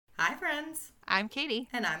Hi, friends. I'm Katie.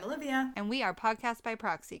 And I'm Olivia. And we are Podcast by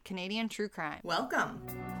Proxy, Canadian True Crime. Welcome.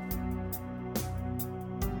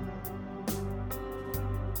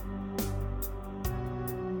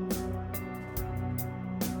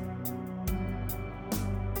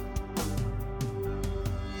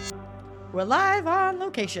 We're live on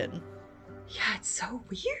location. Yeah, it's so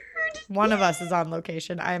weird. One of us is on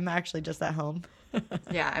location. I'm actually just at home.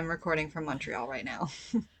 Yeah, I'm recording from Montreal right now.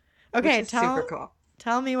 Okay, super cool.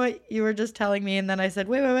 Tell me what you were just telling me, and then I said,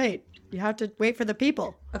 wait. You have to wait for the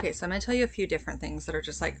people. Okay, so I'm going to tell you a few different things that are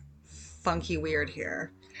just like funky weird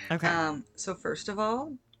here. Okay. So first of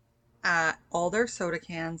all their soda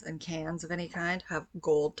cans and cans of any kind have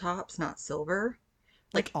gold tops, not silver.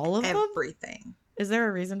 Like all of them? Everything. Is there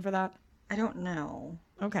a reason for that? I don't know.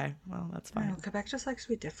 Okay, well, that's fine. Quebec just likes to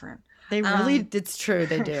be different. They really, it's true,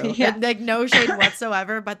 they do. Yeah. Like, no shade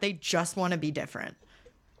whatsoever, but they just want to be different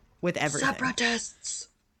with everything. Separatists.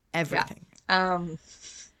 Everything. Yeah.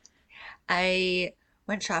 I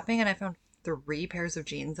went shopping and I found 3 pairs of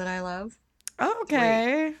jeans that I love. Oh,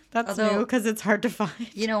 okay. That's new because it's hard to find.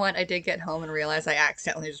 You know what? I did get home and realize I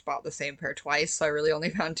accidentally just bought the same pair twice, so I really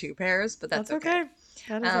only found 2 pairs, but that's okay.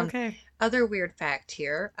 That is okay. Other weird fact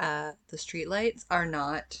here, the streetlights are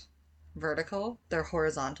not vertical, they're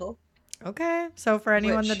horizontal. Okay. So for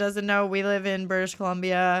anyone that doesn't know, we live in British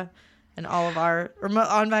Columbia, and all of our,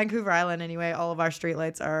 on Vancouver Island anyway, all of our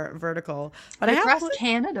streetlights are vertical. But across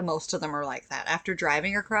Canada, most of them are like that. After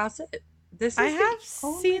driving across it, I have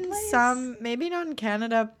seen some, maybe not in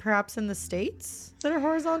Canada, perhaps in the States, that are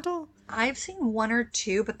horizontal. I've seen 1 or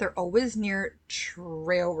 2, but they're always near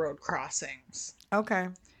railroad crossings. Okay.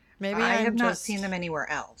 Maybe I have not seen them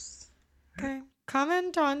anywhere else. Okay.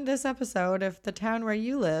 Comment on this episode if the town where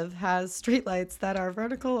you live has streetlights that are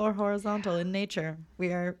vertical or horizontal in nature.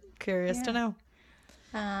 We are curious to know.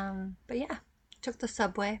 But yeah, took the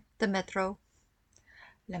subway, the metro.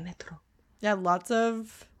 Le metro. Yeah,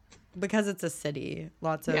 because it's a city,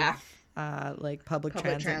 lots of like public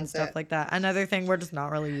transit and stuff like that. Another thing we're just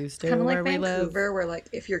not really used to kind of where like we Vancouver, live. where like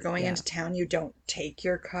if you're going into town, you don't take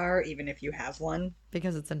your car even if you have one.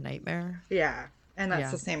 Because it's a nightmare. Yeah. And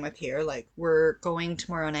that's the same with here. Like we're going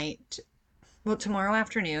tomorrow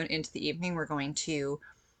afternoon into the evening, we're going to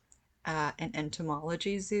an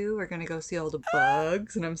entomology zoo. We're going to go see all the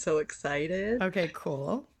bugs and I'm so excited. Okay,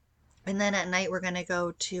 cool. And then at night we're going to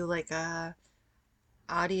go to like a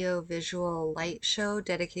audio-visual light show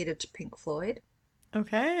dedicated to Pink Floyd.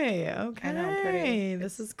 Okay. I know,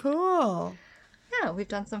 this is cool. Yeah, we've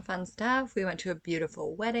done some fun stuff. We went to a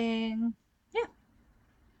beautiful wedding. Yeah.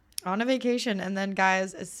 On a vacation. And then,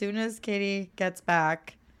 guys, as soon as Katie gets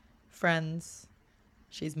back, friends,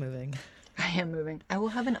 she's moving. I am moving. I will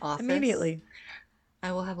have an office. Immediately.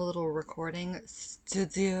 I will have a little recording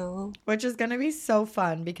studio. Which is going to be so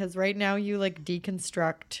fun because right now you like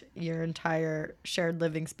deconstruct your entire shared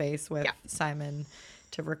living space with Simon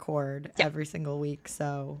to record every single week.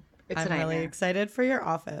 So I'm really excited for your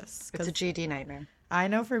office. It's a GD nightmare. I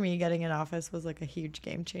know for me getting an office was like a huge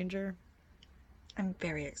game changer. I'm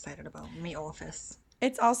very excited about my office.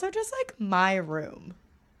 It's also just like my room.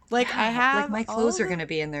 Like I have my clothes are going to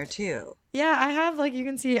be in there too. Yeah, I have like you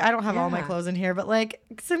can see I don't have all my clothes in here, but like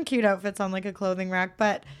some cute outfits on like a clothing rack.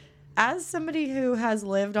 But as somebody who has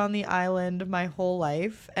lived on the island my whole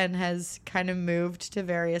life and has kind of moved to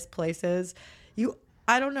various places,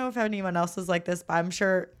 I don't know if anyone else is like this, but I'm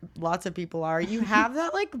sure lots of people are. You have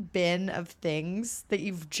that like bin of things that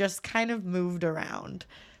you've just kind of moved around.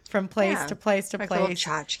 From place to place to like place. Little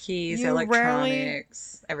tchotchkes,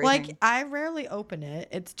 electronics, everything. Like, I rarely open it.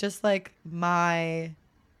 It's just like It's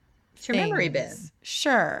your memory bin.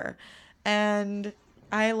 Sure. And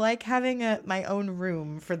I like having my own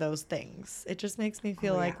room for those things. It just makes me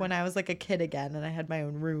feel like when I was like a kid again and I had my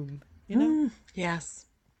own room, you know? Yes.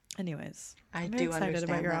 Anyways, I'm very do excited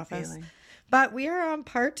about your office. Feeling. But we are on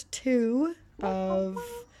part 2 of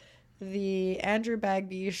the Andrew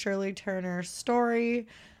Bagby, Shirley Turner story.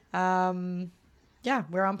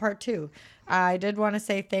 We're on part 2. I did want to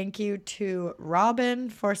say thank you to Robin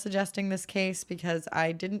for suggesting this case because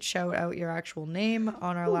I didn't shout out your actual name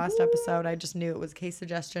on our last episode. I just knew it was a case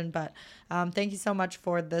suggestion, but thank you so much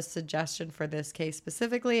for the suggestion for this case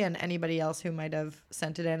specifically and anybody else who might have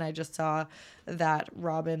sent it in. I just saw that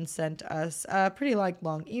Robin sent us a pretty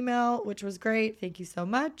long email, which was great. Thank you so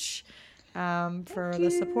much for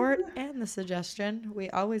the support and the suggestion. We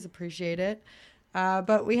always appreciate it.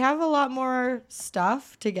 But we have a lot more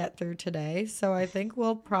stuff to get through today, so I think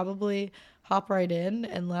we'll probably hop right in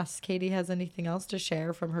unless Katie has anything else to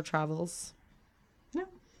share from her travels. No.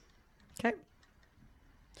 Okay.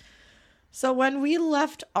 So when we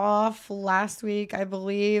left off last week, I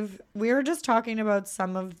believe we were just talking about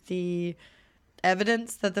some of the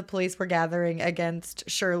evidence that the police were gathering against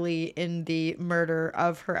Shirley in the murder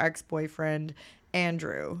of her ex-boyfriend,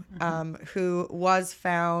 Andrew, who was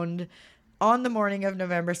found on the morning of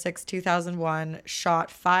November 2001, shot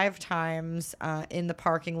 5 times in the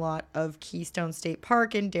parking lot of Keystone State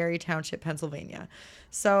Park in Derry Township, Pennsylvania.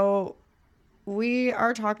 So we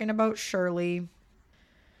are talking about Shirley.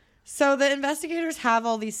 So the investigators have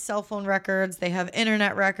all these cell phone records, they have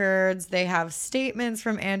internet records, they have statements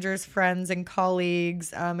from Andrew's friends and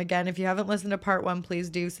colleagues. Again, if you haven't listened to part 1, please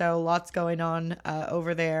do so. Lots going on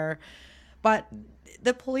over there. But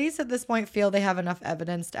the police at this point feel they have enough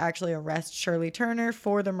evidence to actually arrest Shirley Turner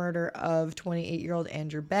for the murder of 28-year-old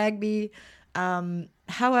Andrew Bagby.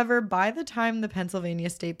 However, by the time the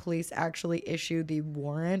Pennsylvania State Police actually issued the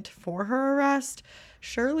warrant for her arrest,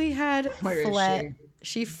 Shirley had fled.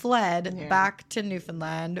 She fled back to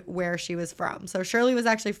Newfoundland, where she was from. So Shirley was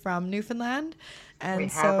actually from Newfoundland. And we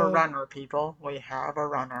have a runner, people. We have a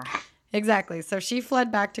runner. Exactly. So she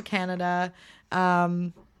fled back to Canada.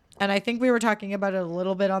 And I think we were talking about it a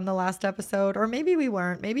little bit on the last episode, or maybe we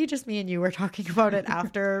weren't. Maybe just me and you were talking about it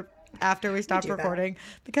after we stopped recording,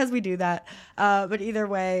 because we do that. But either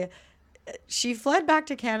way, she fled back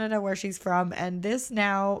to Canada, where she's from, and this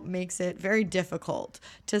now makes it very difficult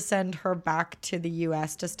to send her back to the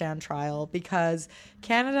U.S. to stand trial, because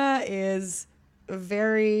Canada is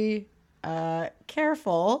very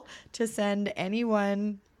careful to send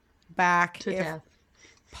anyone back to death.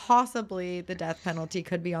 Possibly the death penalty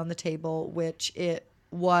could be on the table, which it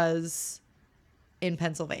was in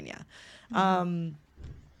Pennsylvania.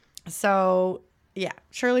 So yeah,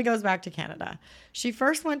 Shirley goes back to Canada. She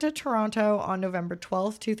first went to Toronto on November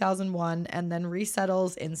 12th, 2001, and then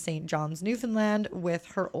resettles in St. John's, Newfoundland with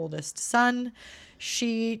her oldest son.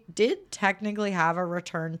 She did technically have a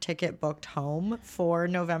return ticket booked home for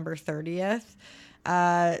November 30th.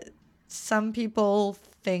 Some people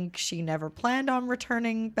think she never planned on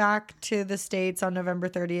returning back to the States on November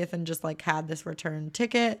 30th and just like had this return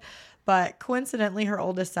ticket. But coincidentally, her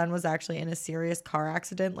oldest son was actually in a serious car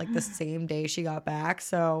accident like the same day she got back.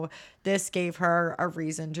 So this gave her a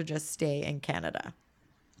reason to just stay in Canada.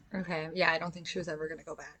 Okay. Yeah, I don't think she was ever going to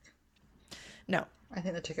go back. No. I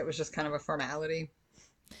think the ticket was just kind of a formality.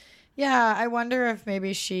 Yeah, I wonder if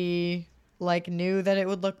maybe she like knew that it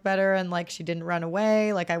would look better and like she didn't run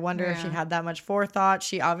away. Like I wonder if she had that much forethought.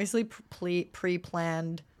 She obviously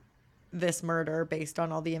pre-planned this murder based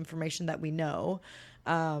on all the information that we know.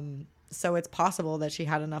 So it's possible that she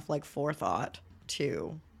had enough like forethought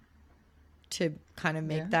to kind of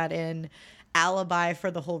make that an alibi for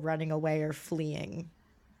the whole running away or fleeing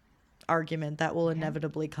argument that will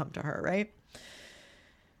inevitably come to her, right?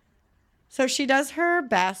 So she does her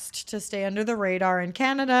best to stay under the radar in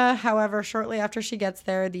Canada. However, shortly after she gets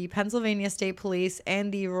there, the Pennsylvania State Police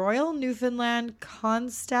and the Royal Newfoundland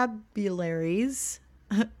Constabularies,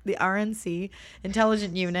 the RNC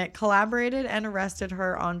intelligence unit, collaborated and arrested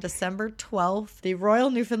her on December 12th. The Royal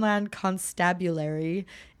Newfoundland Constabulary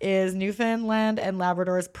is Newfoundland and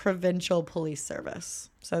Labrador's provincial police service.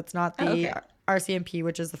 So it's not the RCMP,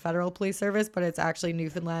 which is the federal police service, but it's actually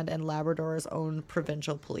Newfoundland and Labrador's own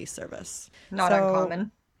provincial police service. Not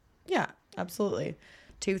uncommon. Yeah, absolutely.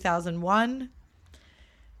 2001.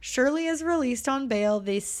 Shirley is released on bail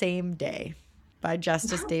the same day by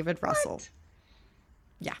Justice David Russell.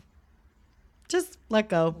 Yeah. Just let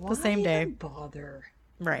go the same day. Why bother?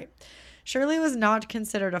 Right. Shirley was not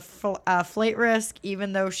considered a flight risk,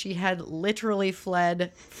 even though she had literally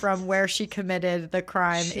fled from where she committed the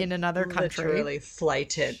crime in another country. Literally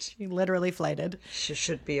flighted. She literally flighted. She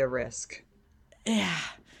should be a risk. Yeah.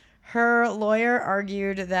 Her lawyer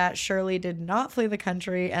argued that Shirley did not flee the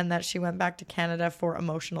country and that she went back to Canada for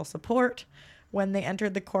emotional support. When they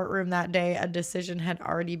entered the courtroom that day, a decision had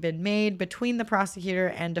already been made between the prosecutor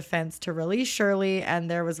and defense to release Shirley, and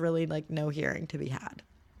there was really like no hearing to be had.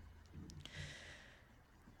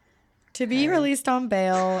 To be released on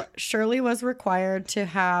bail, Shirley was required to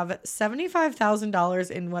have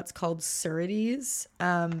 $75,000 in what's called sureties.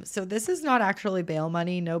 So this is not actually bail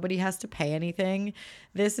money. Nobody has to pay anything.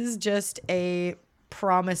 This is just a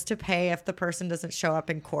promise to pay if the person doesn't show up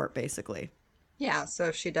in court, basically. Yeah, so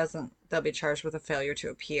if she doesn't, they'll be charged with a failure to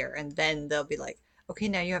appear. And then they'll be like, okay,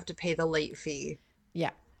 now you have to pay the late fee.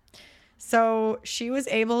 Yeah. So she was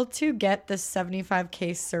able to get the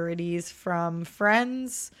 75K sureties from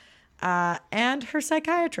friends and her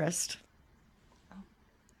psychiatrist.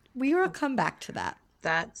 We will come back to that.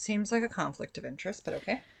 That seems like a conflict of interest, but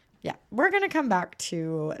okay. Yeah, we're going to come back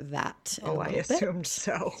to that. I assumed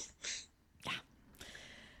so. Yeah.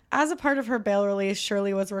 As a part of her bail release,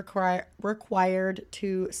 Shirley was required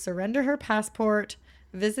to surrender her passport,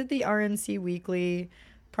 visit the RNC weekly,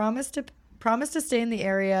 promise to stay in the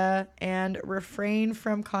area, and refrain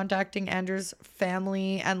from contacting Andrew's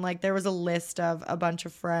family. And like there was a list of a bunch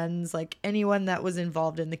of friends, like anyone that was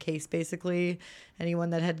involved in the case, basically anyone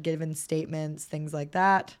that had given statements, things like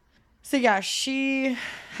that. So yeah, she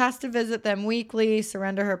has to visit them weekly,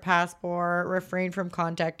 surrender her passport, refrain from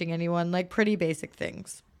contacting anyone, like pretty basic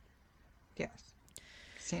things. Yes.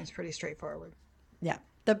 Seems pretty straightforward. Yeah.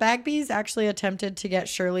 The Bagbies actually attempted to get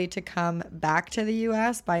Shirley to come back to the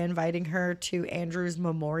U.S. by inviting her to Andrew's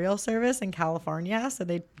memorial service in California. So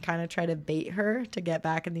they kind of try to bait her to get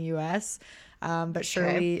back in the U.S. But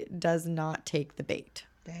Shirley does not take the bait.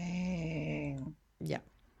 Dang. Yeah.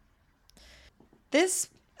 This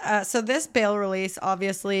bail release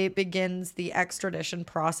obviously begins the extradition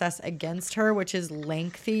process against her, which is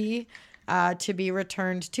lengthy, to be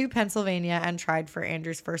returned to Pennsylvania and tried for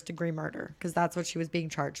Andrew's first-degree murder, because that's what she was being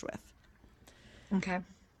charged with. Okay.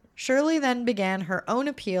 Shirley then began her own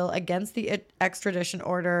appeal against the extradition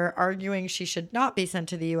order, arguing she should not be sent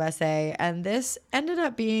to the USA, and this ended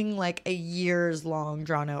up being like a years-long,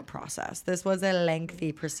 drawn-out process. This was a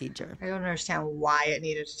lengthy procedure. I don't understand why it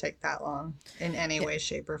needed to take that long in any way,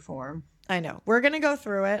 shape, or form. I know. We're going to go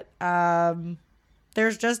through it.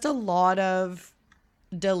 There's just a lot of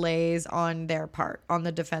delays on their part, on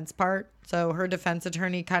the defense part. So her defense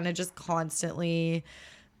attorney kind of just constantly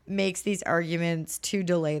makes these arguments to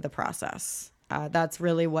delay the process. That's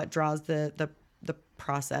really what draws the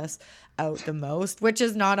process out the most, which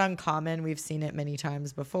is not uncommon. We've seen it many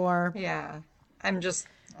times before. Yeah. I don't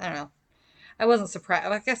know. I wasn't surprised.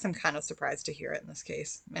 I guess I'm kind of surprised to hear it in this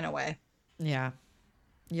case, in a way. Yeah.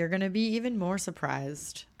 You're going to be even more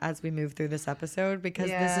surprised as we move through this episode, because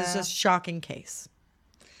this is just shocking case.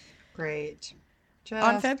 Great.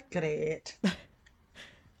 Just great.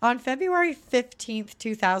 On February 15th,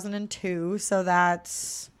 2002, so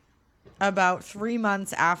that's about 3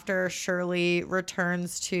 months after Shirley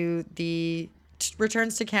returns to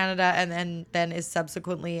Canada and then is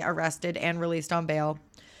subsequently arrested and released on bail.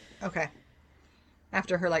 Okay.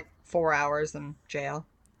 After her 4 hours in jail.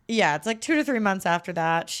 Yeah, it's 2 to 3 months after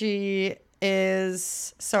that.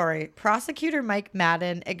 Prosecutor Mike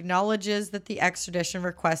Madden acknowledges that the extradition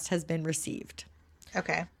request has been received.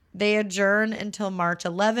 Okay. They adjourn until March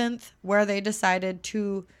 11th, where they decided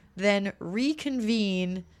to then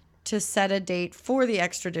reconvene to set a date for the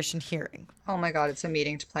extradition hearing. Oh my God, it's a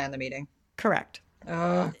meeting to plan the meeting. Correct.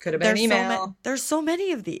 Oh, could have been an email. There's so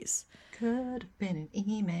many of these. Could have been an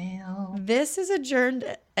email. This is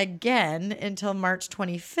adjourned again until March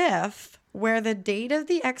 25th, where the date of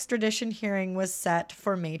the extradition hearing was set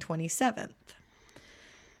for May 27th.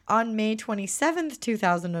 On May 27th,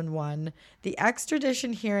 2001, the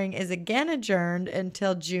extradition hearing is again adjourned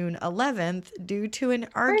until June 11th due to an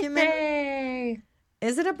argument. Birthday!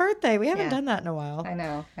 Is it a birthday? We haven't done that in a while. I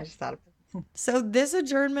know. I just thought of it. So this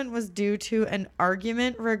adjournment was due to an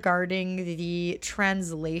argument regarding the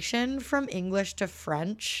translation from English to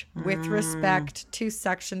French with respect to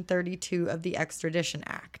Section 32 of the Extradition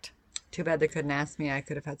Act. Too bad they couldn't ask me. I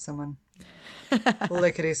could have had someone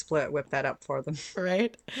lickety-split whip that up for them.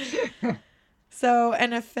 Right? So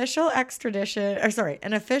an official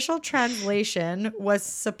translation was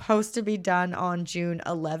supposed to be done on June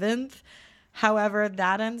 11th. However,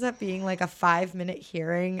 that ends up being a 5-minute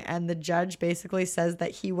hearing, and the judge basically says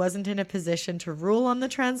that he wasn't in a position to rule on the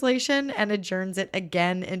translation and adjourns it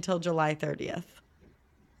again until July 30th.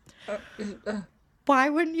 Why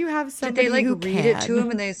wouldn't you have somebody Did they who read it to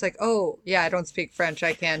him and they're oh, yeah, I don't speak French.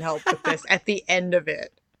 I can't help with this at the end of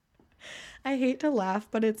it. I hate to laugh,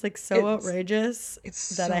 but it's so outrageous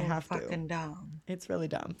that I have to. It's fucking dumb. It's really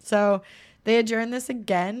dumb. So they adjourn this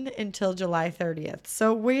again until July 30th.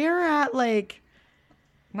 So we're at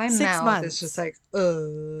my 6 mouth months. is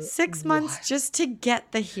just 6 months just to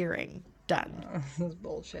get the hearing done. This is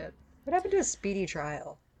bullshit. What happened to a speedy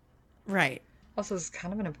trial? Right. Also, it's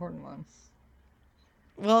kind of an important one.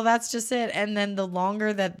 Well, that's just it. And then the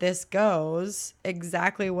longer that this goes,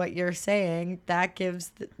 exactly what you're saying, that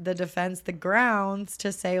gives the defense the grounds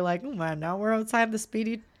to say now we're outside the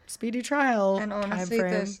speedy trial. And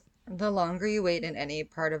honestly, the longer you wait in any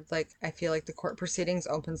part of I feel like the court proceedings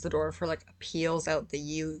opens the door for appeals out the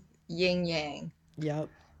yin yang. Yep.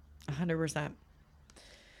 100%.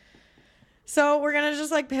 So we're going to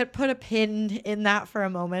just put a pin in that for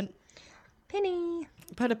a moment. Penny.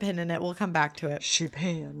 Put a pin in it. We'll come back to it. She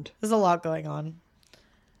panned. There's a lot going on.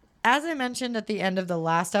 As I mentioned at the end of the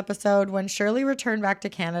last episode, when Shirley returned back to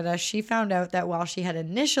Canada, she found out that while she had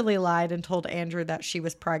initially lied and told Andrew that she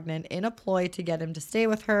was pregnant in a ploy to get him to stay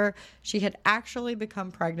with her, she had actually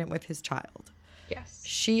become pregnant with his child. Yes.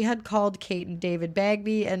 She had called Kate and David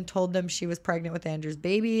Bagby and told them she was pregnant with Andrew's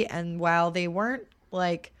baby. And while they weren't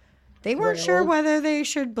sure whether they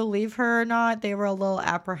should believe her or not, they were a little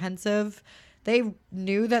apprehensive. They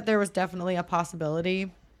knew that there was definitely a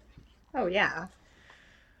possibility. Oh, yeah.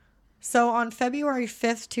 So on February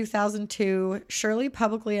 5th, 2002, Shirley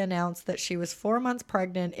publicly announced that she was 4 months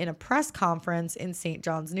pregnant in a press conference in St.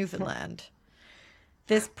 John's, Newfoundland.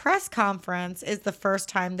 This press conference is the first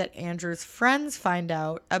time that Andrew's friends find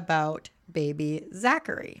out about baby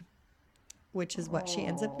Zachary, which is what she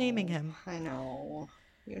ends up naming him. I know.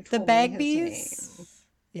 You The told me his Bagbys, name.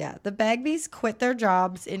 yeah, the Bagbys quit their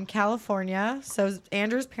jobs in California. So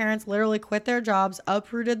Andrew's parents literally quit their jobs,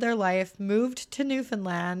 uprooted their life, moved to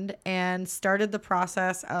Newfoundland, and started the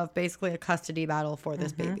process of basically a custody battle for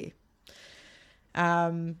this baby.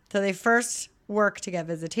 So they first work to get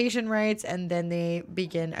visitation rights, and then they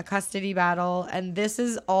begin a custody battle. And this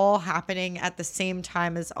is all happening at the same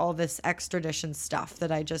time as all this extradition stuff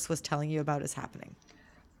that I just was telling you about is happening.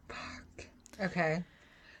 Okay.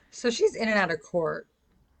 So she's in and out of court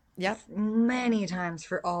Yep. many times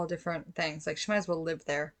for all different things. Like, she might as well live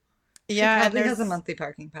there. She Yeah, probably and has a monthly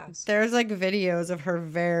parking pass. there's like videos of her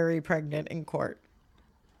very pregnant in court.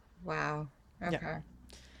 Wow. Okay.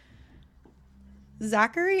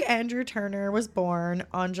 Zachary Andrew Turner was born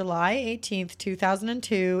on July 18th,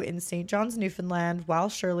 2002 in St. John's, Newfoundland, while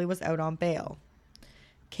Shirley was out on bail.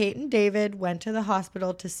 Kate and David went to the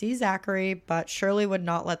hospital to see Zachary, but Shirley would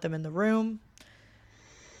not let them in the room.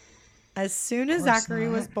 As soon as Zachary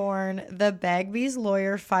was born, the Bagby's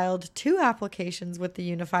lawyer filed 2 applications with the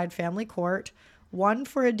Unified Family Court, one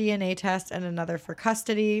for a DNA test and another for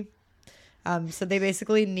custody. So they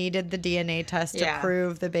basically needed the DNA test to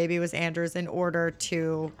prove the baby was Andrew's in order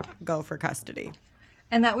to go for custody.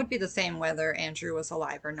 And that would be the same whether Andrew was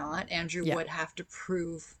alive or not. Andrew would have to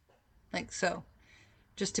prove, like, so.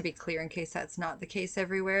 Just to be clear, in case that's not the case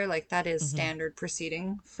everywhere, like, that is standard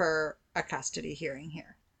proceeding for a custody hearing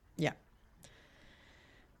here. Yeah.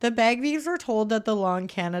 The Bagbys were told that the law in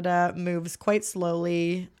Canada moves quite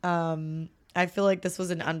slowly. I feel like this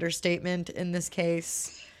was an understatement in this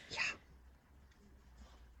case. Yeah.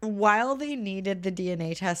 While they needed the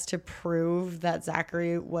DNA test to prove that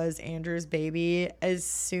Zachary was Andrew's baby, as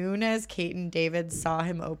soon as Kate and David saw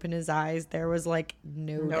him open his eyes, there was like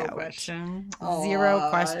no doubt. Question. Zero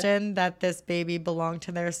question that this baby belonged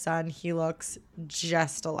to their son. He looks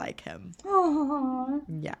just like him. Aww.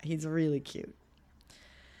 Yeah, he's really cute.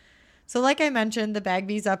 So like I mentioned, the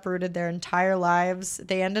Bagbys uprooted their entire lives.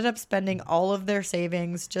 They ended up spending all of their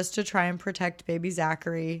savings just to try and protect baby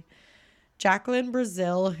Zachary. Jacqueline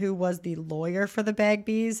Brazil, who was the lawyer for the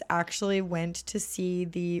Bagbys, actually went to see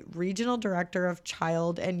the regional director of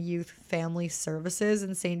Child and Youth Family Services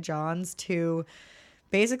in St. John's to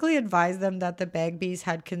basically advise them that the Bagbys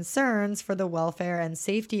had concerns for the welfare and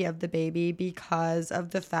safety of the baby because of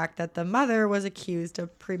the fact that the mother was accused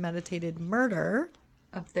of premeditated murder.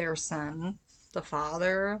 Of their son, the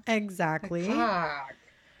father. Exactly. Fuck.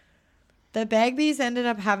 The Bagbys ended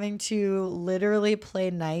up having to literally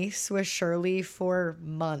play nice with Shirley for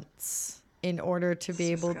months in order to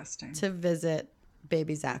be able to visit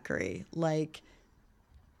baby Zachary. Like,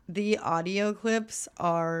 the audio clips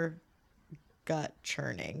are gut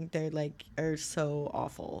churning. They're like, are so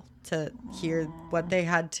awful to hear what they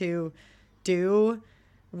had to do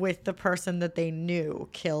with the person that they knew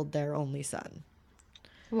killed their only son.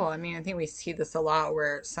 Well, I mean, I think we see this a lot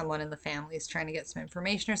where someone in the family is trying to get some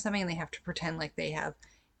information or something, and they have to pretend like they have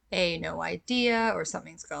no idea, or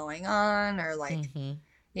something's going on, or like,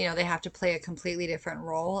 you know, they have to play a completely different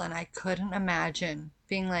role. And I couldn't imagine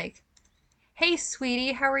being like, "Hey,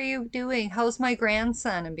 sweetie, how are you doing? How's my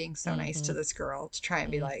grandson?" And being so nice to this girl to try and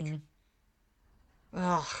be like,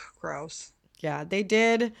 ugh, gross. Yeah, they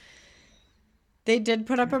did. They did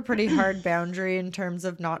put up a pretty hard boundary in terms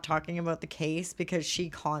of not talking about the case because she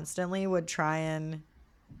constantly would try and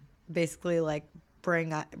basically like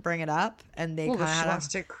bring it up, and they kind of she wants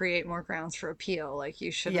to create more grounds for appeal. Like, you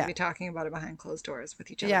shouldn't be talking about it behind closed doors with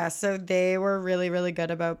each other. Yeah, so they were really, really good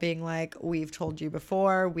about being like, we've told you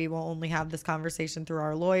before, we will only have this conversation through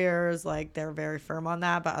our lawyers. Like, they're very firm on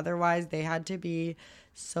that, but otherwise they had to be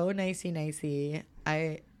so nicey.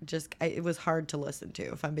 It was hard to listen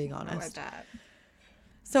to, if I'm being honest. Oh, I bet.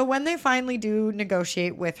 So when they finally do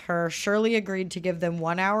negotiate with her, Shirley agreed to give them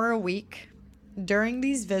 1 hour a week During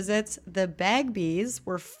these visits, the Bagbies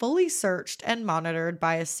were fully searched and monitored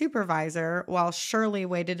by a supervisor while Shirley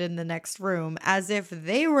waited in the next room as if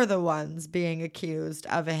they were the ones being accused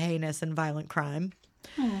of a heinous and violent crime.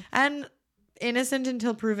 And innocent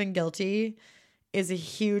until proven guilty is a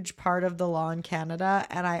huge part of the law in Canada,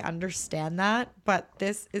 and I understand that, but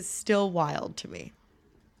this is still wild to me.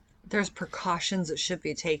 There's precautions that should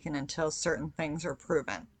be taken until certain things are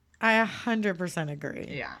proven. I 100% agree.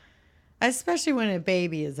 Yeah. Especially when a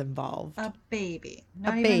baby is involved. A baby.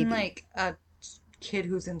 Not A even baby. like a kid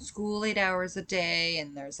who's in school 8 hours a day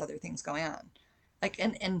and there's other things going on. Like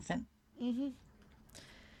an infant.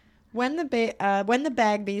 When the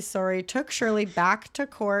Bagbies, took Shirley back to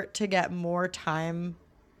court to get more time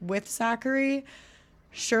with Zachary,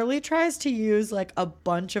 Shirley tries to use like a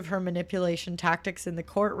bunch of her manipulation tactics in the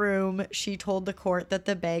courtroom. She told the court that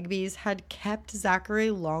the Bagbies had kept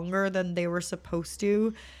Zachary longer than they were supposed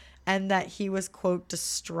to, and that he was, quote,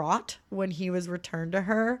 distraught when he was returned to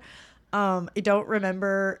her. I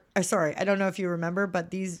don't know if you remember,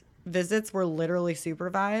 but these visits were literally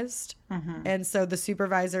supervised. And so the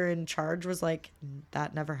supervisor in charge was like,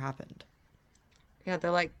 that never happened. Yeah,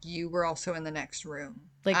 they're like, you were also in the next room.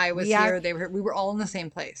 Like, I was here, they were here. We were all in the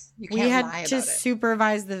same place. You can't We had lie about to it.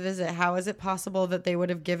 supervise the visit. How is it possible that they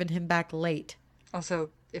would have given him back late?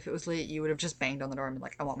 Also, if it was late, you would have just banged on the door and been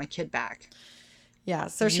like, I want my kid back. Yeah,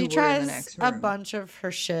 so You she were in the tries next a room. bunch of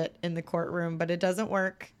her shit in the courtroom, but it doesn't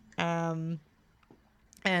work. And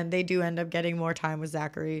they do end up getting more time with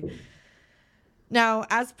Zachary. Now,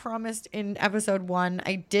 as promised in episode 1,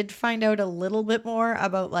 I did find out a little bit more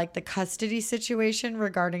about like the custody situation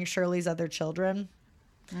regarding Shirley's other children.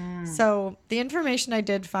 So the information I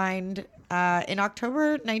did find in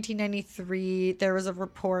October 1993, there was a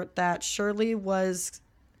report that Shirley was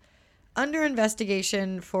under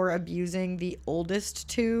investigation for abusing the oldest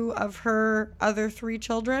 2 of her other 3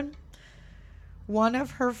 children. One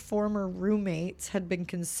of her former roommates had been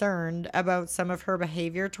concerned about some of her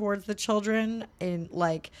behavior towards the children, in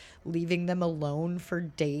like leaving them alone for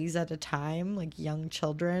days at a time, like young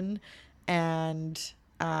children, and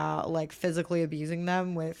like physically abusing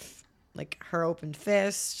them with like her open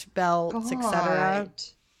fist, belts, etc. God.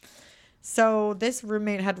 So this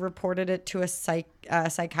roommate had reported it to a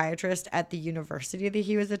psychiatrist at the university that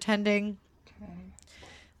he was attending. Okay.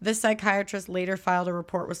 The psychiatrist later filed a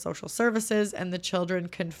report with social services, and the children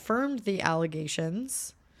confirmed the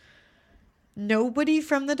allegations. Nobody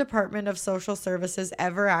from the Department of Social Services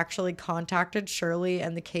ever actually contacted Shirley,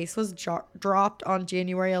 and the case was dropped on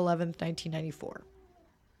January 11th, 1994.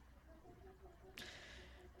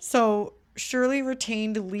 So Shirley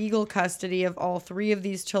retained legal custody of all 3 of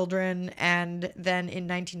these children, and then in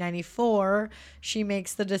 1994, she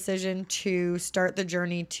makes the decision to start the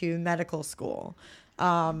journey to medical school.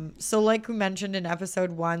 So like we mentioned in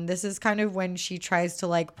episode 1, this is kind of when she tries to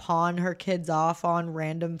like pawn her kids off on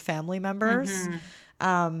random family members.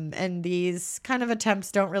 And these kind of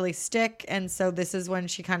attempts don't really stick. And so this is when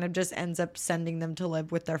she kind of just ends up sending them to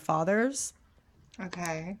live with their fathers.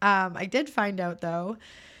 Okay. I did find out though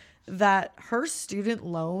that her student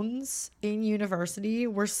loans in university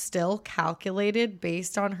were still calculated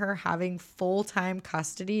based on her having full-time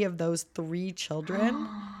custody of those 3 children.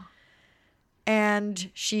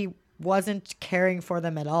 And she wasn't caring for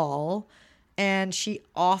them at all. And she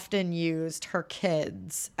often used her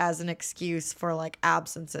kids as an excuse for like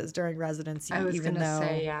absences during residency, I was even gonna though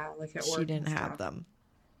say, yeah, like at work she didn't and have stuff. them.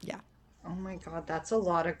 Yeah. Oh my God, that's a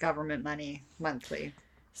lot of government money monthly.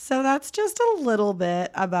 So that's just a little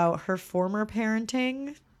bit about her former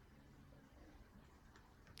parenting.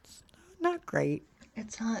 It's not great.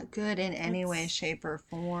 It's not good in any way, shape, or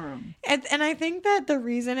form. And I think that the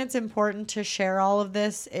reason it's important to share all of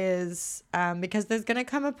this is because there's going to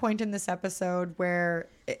come a point in this episode where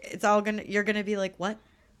you're going to be like, what?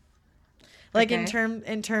 Like Okay.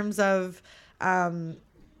 in terms of,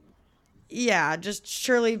 just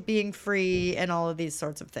Shirley being free and all of these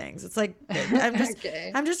sorts of things. It's like,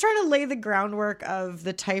 Okay. I'm just trying to lay the groundwork of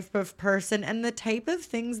the type of person and the type of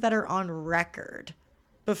things that are on record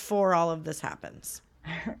before all of this happens.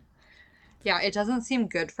 Yeah, it doesn't seem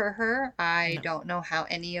good for her. I don't know how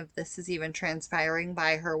any of this is even transpiring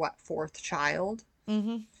by her, 4th child?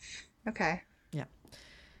 Mm-hmm. Okay. Yeah.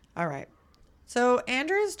 All right. So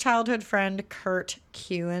Andrew's childhood friend, Kurt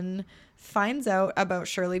Kewen, finds out about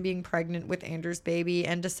Shirley being pregnant with Andrew's baby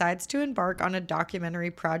and decides to embark on a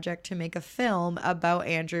documentary project to make a film about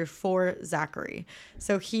Andrew for Zachary.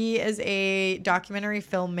 So he is a documentary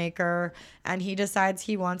filmmaker, and he decides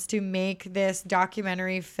he wants to make this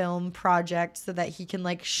documentary film project so that he can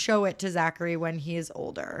like show it to Zachary when he is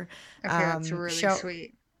older. Okay, that's really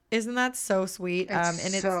sweet. Isn't that so sweet? It's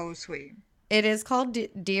And so sweet. it is called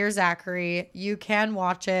Dear Zachary. You can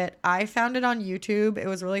watch it. I found it on YouTube. It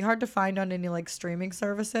was really hard to find on any like streaming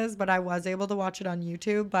services, but I was able to watch it on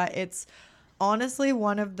YouTube. But it's honestly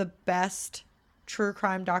one of the best true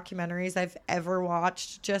crime documentaries I've ever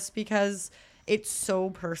watched, just because it's so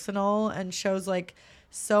personal and shows like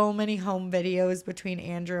so many home videos between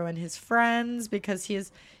Andrew and his friends, because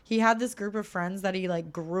he had this group of friends that he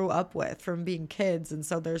like grew up with from being kids, and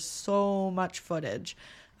so there's so much footage.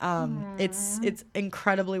 It's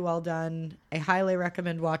incredibly well done. I highly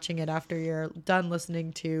recommend watching it after you're done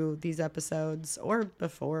listening to these episodes, or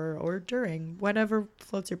before or during, whatever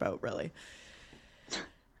floats your boat, really.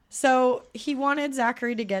 So he wanted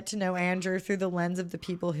Zachary to get to know Andrew through the lens of the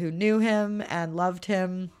people who knew him and loved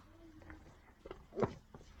him.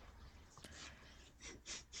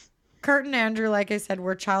 Kurt and Andrew, like I said,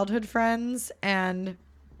 were childhood friends, and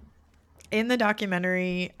in the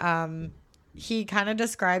documentary, he kind of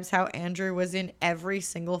describes how Andrew was in every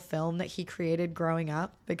single film that he created growing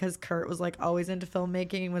up, because Kurt was like always into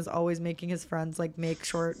filmmaking and was always making his friends like make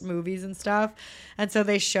short movies and stuff. And so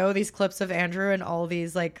they show these clips of Andrew in all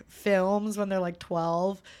these like films when they're like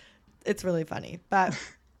 12. It's really funny. But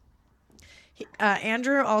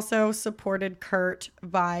Andrew also supported Kurt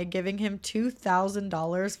by giving him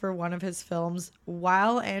 $2,000 for one of his films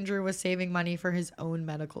while Andrew was saving money for his own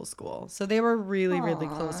medical school. So they were really, really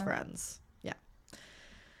close friends. Yeah.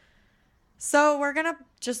 So we're going to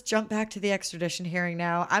just jump back to the extradition hearing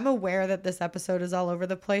now. I'm aware that this episode is all over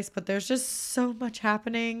the place, but there's just so much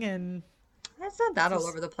happening, and It's not that all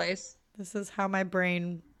over the place. this is how my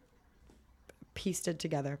brain pieced it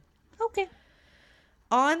together. Okay.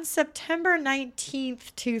 On September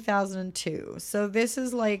 19th, 2002, so this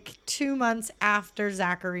is like 2 months after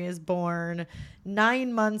Zachary is born,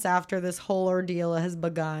 9 months after this whole ordeal has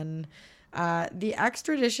begun, the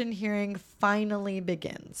extradition hearing finally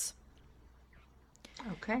begins.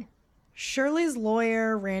 Okay. Shirley's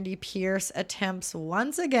lawyer, Randy Pierce, attempts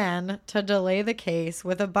once again to delay the case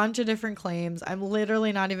with a bunch of different claims. I'm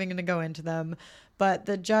literally not even going to go into them. But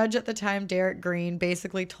the judge at the time, Derek Green,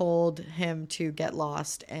 basically told him to get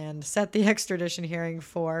lost and set the extradition hearing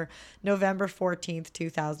for November 14th,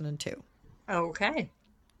 2002. Okay.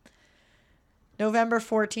 November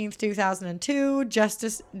 14th, 2002,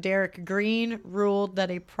 Justice Derek Green ruled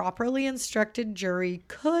that a properly instructed jury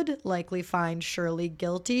could likely find Shirley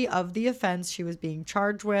guilty of the offense she was being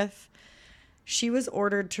charged with. She was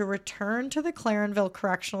ordered to return to the Clarenville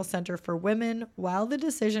Correctional Center for Women while the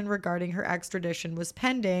decision regarding her extradition was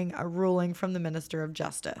pending a ruling from the Minister of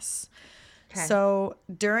Justice. Okay. So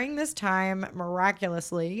during this time,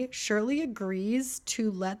 miraculously, Shirley agrees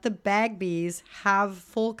to let the Bagbies have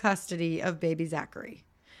full custody of baby Zachary.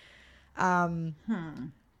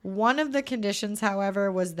 One of the conditions,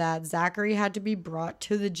 however, was that Zachary had to be brought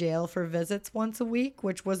to the jail for visits once a week,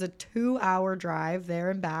 which was a 2-hour drive there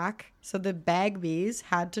and back. So the Bagbies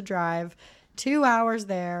had to drive 2 hours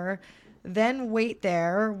there, then wait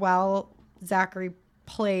there while Zachary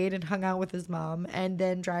played and hung out with his mom, and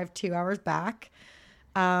then drive 2 hours back.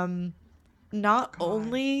 Not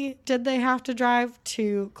only did they have to drive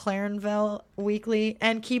to Clarenville weekly,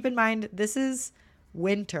 and keep in mind, this is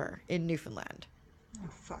winter in Newfoundland. Oh,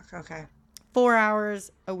 fuck. Okay. 4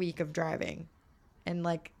 hours a week of driving in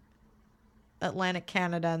like Atlantic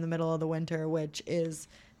Canada in the middle of the winter, which is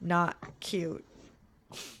not cute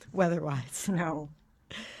weather-wise. No.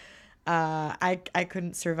 I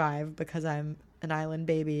couldn't survive because I'm an island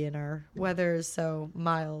baby and our weather is so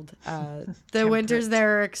mild. The winters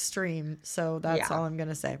there are extreme, so that's all I'm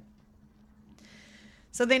gonna say.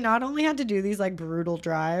 So they not only had to do these like brutal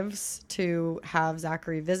drives to have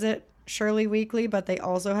Zachary visit Shirley weekly, but they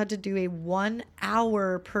also had to do a 1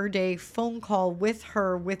 hour per day phone call with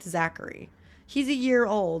her with Zachary. He's a year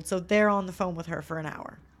old, so they're on the phone with her for an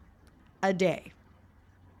hour a day.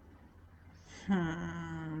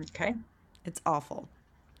 Okay. It's awful.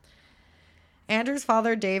 Andrew's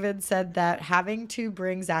father, David, said that having to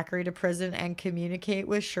bring Zachary to prison and communicate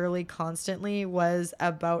with Shirley constantly was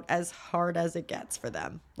about as hard as it gets for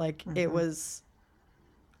them. Like, it was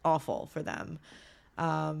awful for them.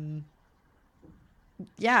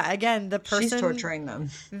 Yeah, again, the person... She's torturing them.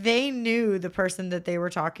 They knew the person that they were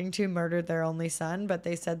talking to murdered their only son, but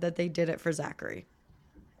they said that they did it for Zachary.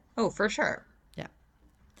 Oh, for sure. Yeah.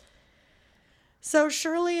 So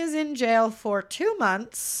Shirley is in jail for 2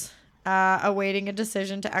 months, awaiting a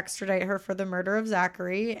decision to extradite her for the murder of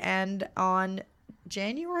Zachary. And on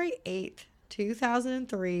January 8th,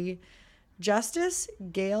 2003, Justice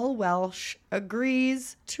Gail Welsh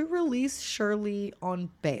agrees to release Shirley on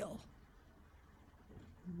bail.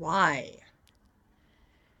 Why?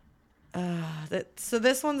 So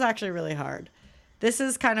this one's actually really hard. This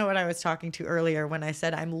is kind of what I was talking to earlier when I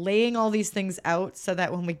said I'm laying all these things out so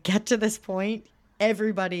that when we get to this point,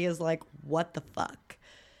 everybody is like, what the fuck?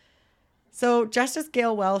 So Justice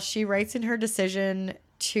Gail Welsh, she writes in her decision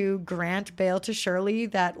to grant bail to Shirley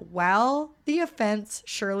that while the offense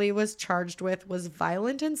Shirley was charged with was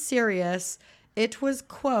violent and serious, it was,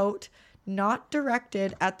 quote, not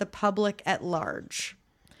directed at the public at large.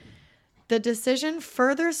 The decision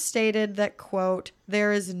further stated that, quote,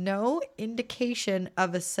 there is no indication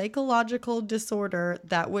of a psychological disorder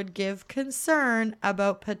that would give concern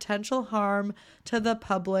about potential harm to the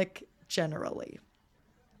public generally.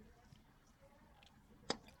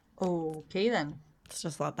 Okay, then. Let's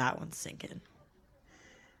just let that one sink in.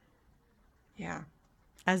 Yeah.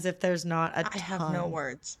 As if there's not a I have no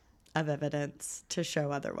words of evidence to show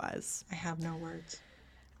otherwise. I have no words.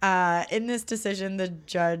 In this decision, the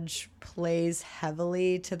judge plays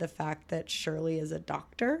heavily to the fact that Shirley is a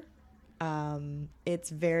doctor. It's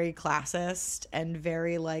very classist and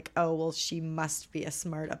very like, oh, well, she must be a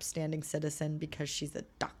smart, upstanding citizen because she's a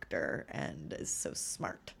doctor and is so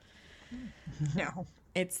smart. No.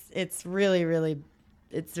 It's really, really,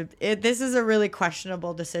 this is a really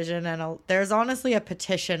questionable decision. And there's honestly a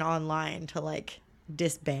petition online to like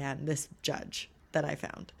disband this judge that I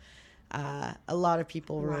found. A lot of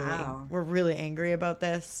people were really angry about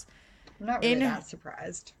this. I'm not really that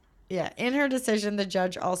surprised. Yeah. In her decision, the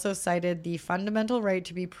judge also cited the fundamental right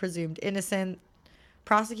to be presumed innocent.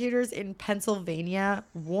 Prosecutors in Pennsylvania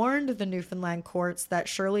warned the Newfoundland courts that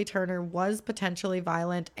Shirley Turner was potentially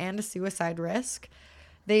violent and a suicide risk.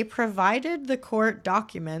 They provided the court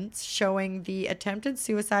documents showing the attempted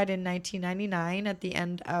suicide in 1999 at the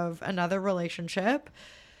end of another relationship.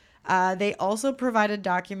 They also provided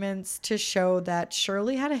documents to show that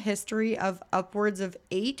Shirley had a history of upwards of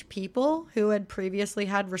 8 people who had previously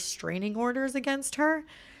had restraining orders against her.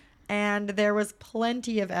 And there was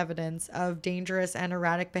plenty of evidence of dangerous and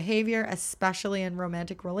erratic behavior, especially in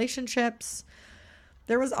romantic relationships.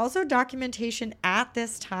 There was also documentation at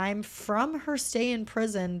this time from her stay in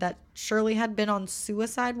prison that Shirley had been on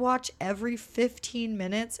suicide watch every 15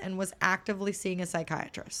 minutes and was actively seeing a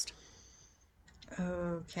psychiatrist.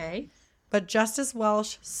 Okay. But Justice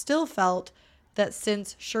Welsh still felt that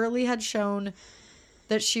since Shirley had shown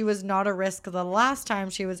that she was not a risk the last time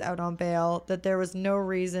she was out on bail, that there was no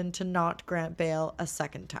reason to not grant bail a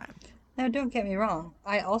second time. Now, don't get me wrong.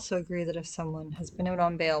 I also agree that if someone has been out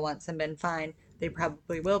on bail once and been fine, they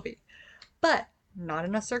probably will be. But not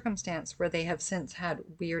in a circumstance where they have since had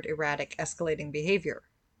weird, erratic, escalating behavior.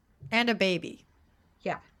 And a baby.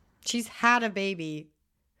 Yeah. She's had a baby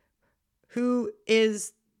who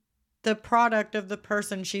is the product of the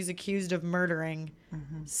person she's accused of murdering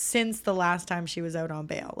since the last time she was out on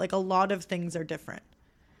bail. Like, a lot of things are different.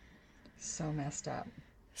 So messed up.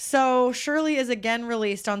 So Shirley is again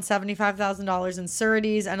released on $75,000 in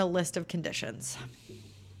sureties and a list of conditions.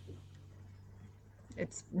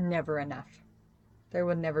 It's never enough. There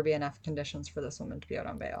would never be enough conditions for this woman to be out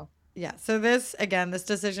on bail. Yeah. So this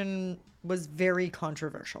decision was very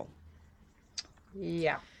controversial.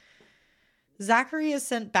 Yeah. Zachary is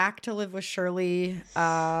sent back to live with Shirley,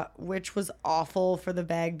 which was awful for the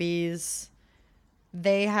Bagbies.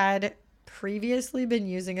 They had previously been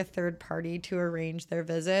using a third party to arrange their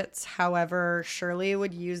visits. However, Shirley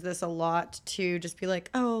would use this a lot to just be like,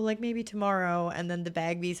 oh, like maybe tomorrow. And then the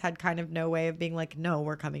Bagbies had kind of no way of being like, no,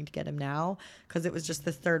 we're coming to get him now, because it was just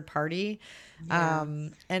the third party. Yeah.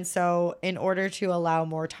 And so in order to allow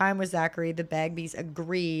more time with Zachary, the Bagbies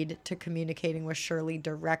agreed to communicating with Shirley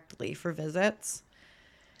directly for visits.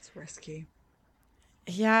 It's risky.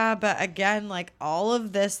 Yeah, but again, like, all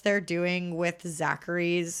of this they're doing with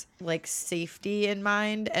Zachary's like safety in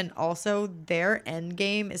mind, and also their end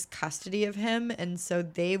game is custody of him, and so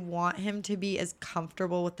they want him to be as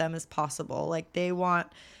comfortable with them as possible. Like, they want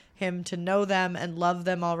him to know them and love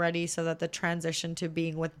them already, so that the transition to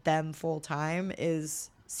being with them full time is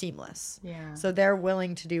seamless. Yeah. So they're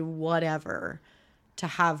willing to do whatever to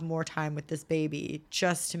have more time with this baby,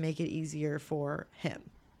 just to make it easier for him.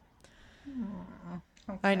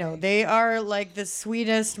 Okay. I know. They are like the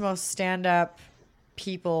sweetest, most stand-up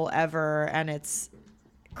people ever, and it's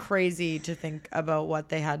crazy to think about what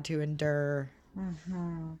they had to endure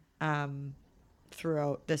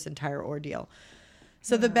throughout this entire ordeal.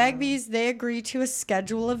 So the Bagbies, they agreed to a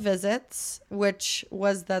schedule of visits, which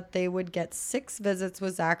was that they would get 6 visits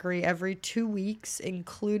with Zachary every 2 weeks,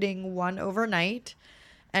 including one overnight,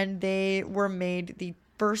 and they were made the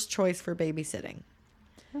first choice for babysitting.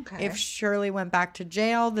 Okay. If Shirley went back to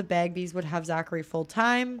jail, the Bagbies would have Zachary full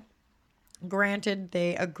time. Granted,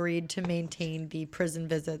 they agreed to maintain the prison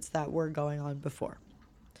visits that were going on before.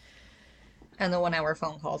 And the 1 hour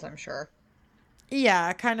phone calls, I'm sure.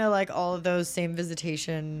 Yeah, kind of like all of those same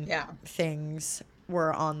visitation Yeah. things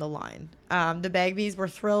were on the line. The Bagbies were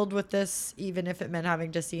thrilled with this, even if it meant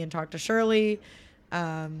having to see and talk to Shirley.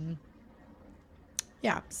 Yeah,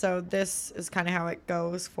 so this is kind of how it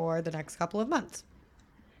goes for the next couple of months.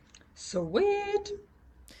 Sweet.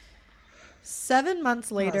 7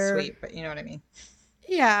 months Well, not later. sweet, but you know what I mean.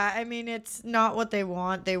 Yeah, I mean, it's not what they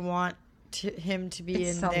want. They want him to be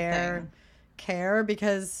It's in their something. care,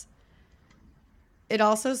 because it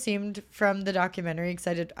also seemed from the documentary,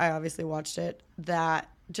 because I obviously watched it, that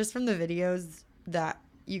just from the videos that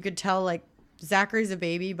you could tell, like, Zachary's a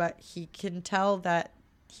baby, but he can tell that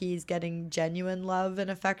he's getting genuine love and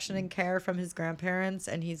affection and care from his grandparents,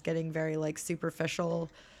 and he's getting very, like, superficial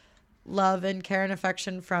love and care and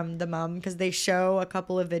affection from the mom, because they show a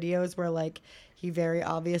couple of videos where, like, he very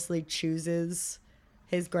obviously chooses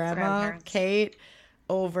his grandma, Grandparents. Kate,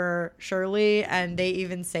 over Shirley. And they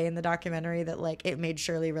even say in the documentary that, like, it made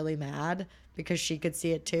Shirley really mad because she could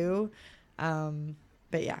see it too.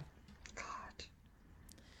 But yeah. God.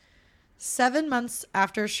 7 months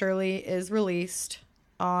after Shirley is released,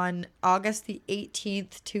 on August the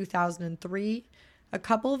 18th, 2003, a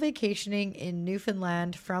couple vacationing in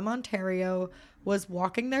Newfoundland from Ontario was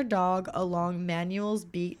walking their dog along Manuel's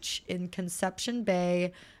Beach in Conception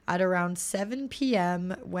Bay at around 7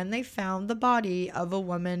 p.m. when they found the body of a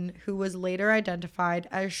woman who was later identified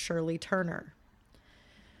as Shirley Turner.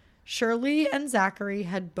 Shirley and Zachary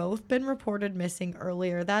had both been reported missing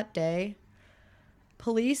earlier that day.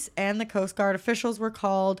 Police and the Coast Guard officials were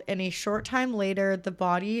called, and a short time later, the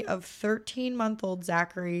body of 13-month-old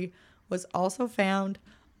Zachary was also found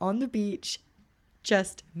on the beach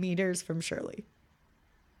just meters from Shirley.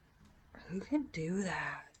 Who can do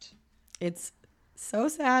that? It's so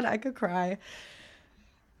sad. I could cry.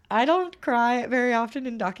 I don't cry very often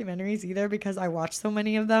in documentaries either because I watch so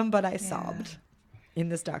many of them, but I sobbed in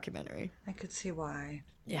this documentary. I could see why.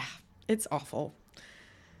 Yeah, it's awful.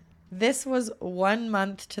 This was 1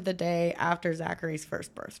 month to the day after Zachary's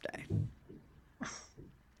first birthday.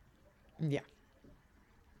 Yeah.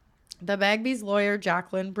 The Bagby's lawyer,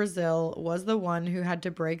 Jacqueline Brazil, was the one who had to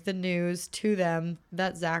break the news to them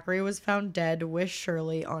that Zachary was found dead with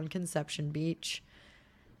Shirley on Conception Beach.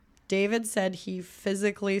 David said he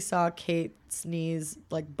physically saw Kate's knees,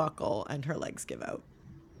 like, buckle and her legs give out.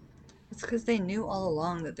 It's because they knew all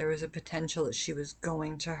along that there was a potential that she was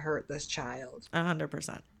going to hurt this child.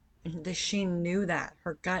 100%. She knew that,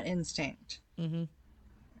 her gut instinct. Mm-hmm.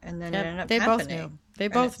 And then Yep, it ended up they happening. both knew. They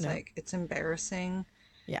both knew. Like, it's embarrassing.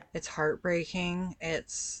 Yeah. It's heartbreaking.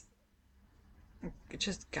 It's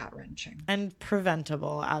just gut-wrenching. And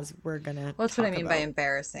preventable, as we're going to Well, that's what I mean by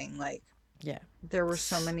embarrassing. Like, yeah, there were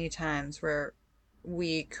so many times where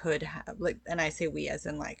we could have, like, and I say we as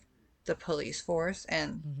in, like, the police force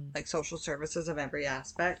and, like, social services of every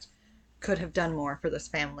aspect could have done more for this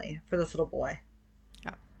family, for this little boy.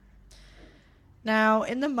 Yeah. Now,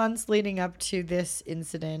 in the months leading up to this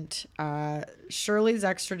incident, Shirley's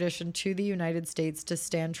extradition to the United States to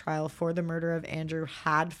stand trial for the murder of Andrew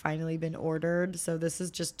had finally been ordered. So this is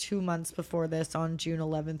just 2 months before this, on June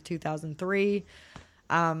 11th, 2003.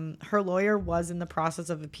 Her lawyer was in the process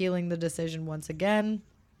of appealing the decision once again.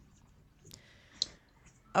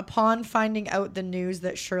 Upon finding out the news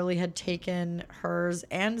that Shirley had taken hers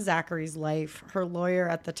and Zachary's life, her lawyer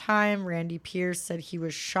at the time, Randy Pierce, said he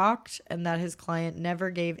was shocked and that his client never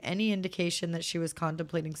gave any indication that she was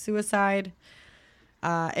contemplating suicide.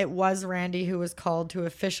 It was Randy who was called to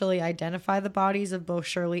officially identify the bodies of both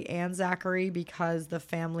Shirley and Zachary because the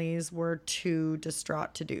families were too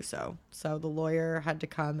distraught to do so. So the lawyer had to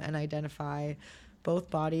come and identify both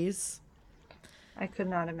bodies. I could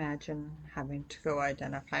not imagine having to go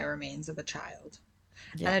identify remains of a child.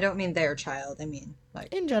 Yeah. And I don't mean their child, I mean,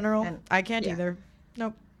 like, in general. I can't either.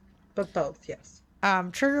 Nope. But both, yes.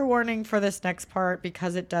 Trigger warning for this next part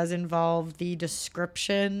because it does involve the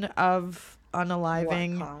description of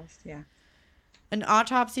unaliving. What caused, yeah. An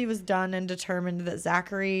autopsy was done and determined that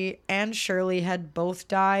Zachary and Shirley had both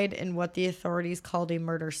died in what the authorities called a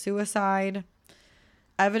murder-suicide.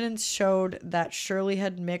 Evidence showed that Shirley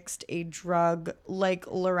had mixed a drug like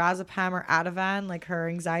lorazepam or Ativan, like her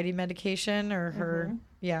anxiety medication or her,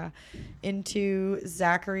 into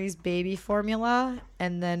Zachary's baby formula,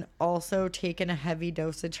 and then also taken a heavy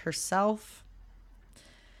dosage herself.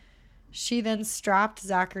 She then strapped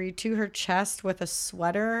Zachary to her chest with a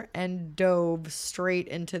sweater and dove straight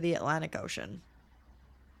into the Atlantic Ocean.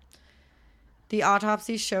 The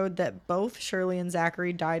autopsy showed that both Shirley and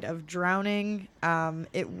Zachary died of drowning.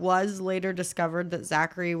 It was later discovered that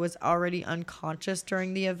Zachary was already unconscious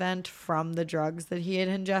during the event from the drugs that he had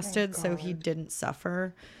ingested, so he didn't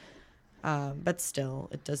suffer. But still,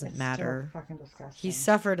 it doesn't matter. Still fucking disgusting. He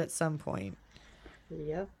suffered at some point.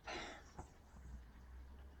 Yep.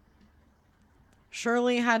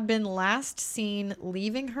 Shirley had been last seen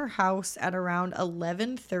leaving her house at around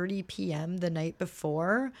 11:30 p.m. the night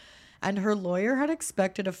before, and her lawyer had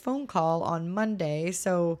expected a phone call on Monday.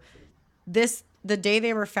 So the day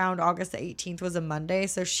they were found, August the 18th, was a Monday.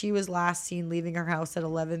 So she was last seen leaving her house at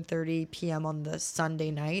 11:30 p.m. on the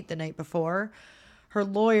Sunday night, the night before. Her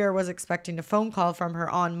lawyer was expecting a phone call from her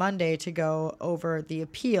on Monday to go over the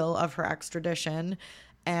appeal of her extradition,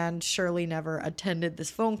 and Shirley never attended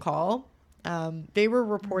this phone call. They were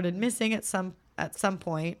reported missing at some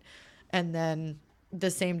point, and then the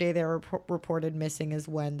same day they were reported missing is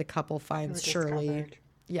when the couple finds Shirley.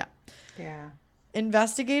 Yeah.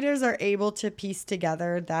 Investigators are able to piece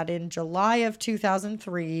together that in July of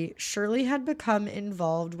 2003, Shirley had become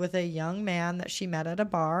involved with a young man that she met at a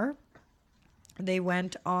bar. They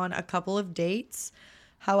went on a couple of dates.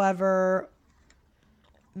 However,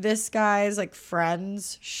 this guy's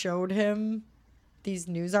friends showed him these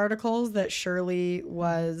news articles that Shirley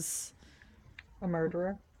was a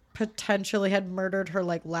murderer, potentially had murdered her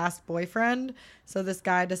last boyfriend. So this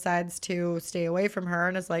guy decides to stay away from her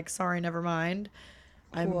and is like, sorry, never mind,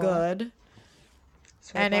 I'm good.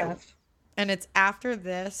 And it's after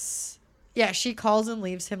this, she calls and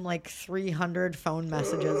leaves him 300 phone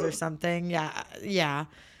messages or something. Yeah.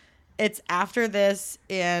 It's after this,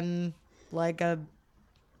 in a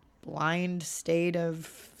blind state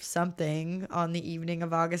of something, on the evening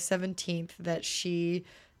of August 17th, that she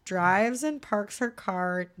drives and parks her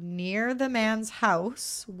car near the man's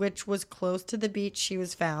house, which was close to the beach she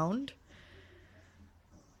was found.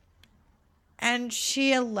 And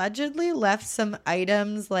she allegedly left some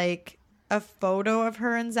items, like a photo of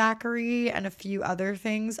her and Zachary and a few other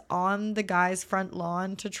things, on the guy's front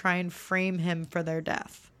lawn to try and frame him for their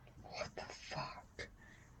death. What the fuck?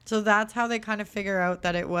 So that's how they kind of figure out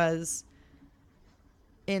that it was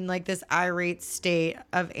in this irate state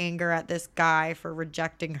of anger at this guy for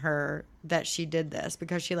rejecting her that she did this,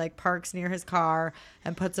 because she parks near his car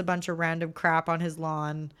and puts a bunch of random crap on his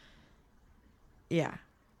lawn. Yeah.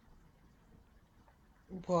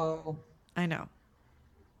 Whoa. I know.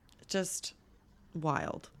 Just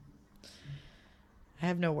wild. I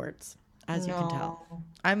have no words, as you can tell.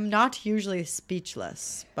 I'm not usually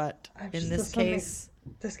speechless, but in this case...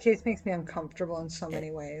 This case makes me uncomfortable in so many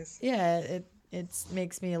ways. Yeah, it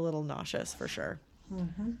makes me a little nauseous, for sure.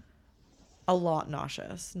 Mm-hmm. A lot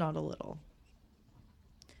nauseous, not a little.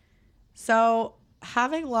 So,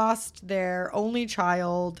 having lost their only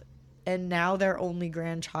child and now their only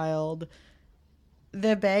grandchild,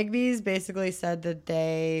 the Bagbies basically said that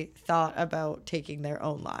they thought about taking their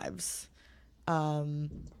own lives.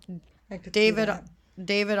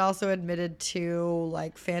 David also admitted to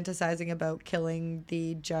fantasizing about killing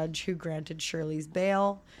the judge who granted Shirley's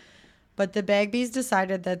bail. But the Bagbies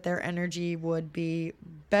decided that their energy would be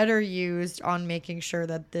better used on making sure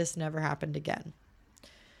that this never happened again.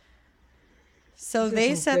 So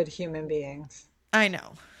they said, good human beings. I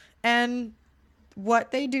know. And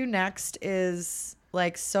what they do next is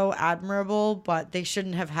so admirable, but they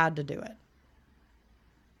shouldn't have had to do it.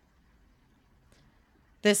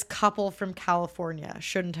 This couple from California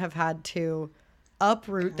shouldn't have had to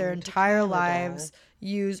uproot their entire lives,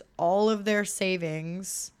 use all of their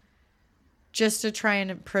savings just to try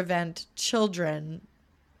and prevent children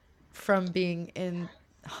from being in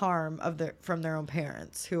harm from their own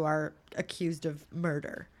parents who are accused of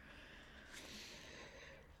murder.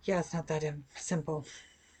 Yeah, it's not that simple.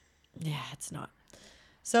 Yeah, it's not.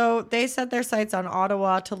 So they set their sights on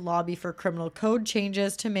Ottawa to lobby for criminal code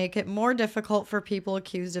changes to make it more difficult for people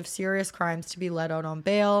accused of serious crimes to be let out on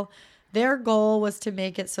bail. Their goal was to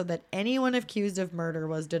make it so that anyone accused of murder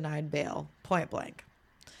was denied bail, point blank.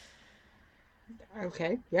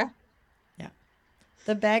 Okay, yeah. Yeah.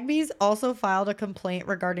 The Bagbies also filed a complaint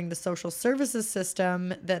regarding the social services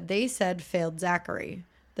system that they said failed Zachary.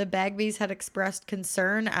 The Bagbies had expressed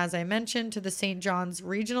concern, as I mentioned, to the St. John's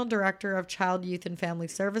Regional Director of Child, Youth and Family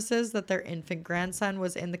Services that their infant grandson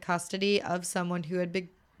was in the custody of someone who had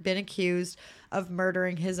been accused of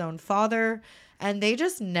murdering his own father, and they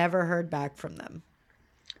just never heard back from them.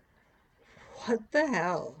 What the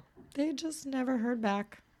hell? They just never heard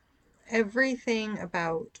back. Everyone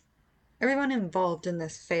involved in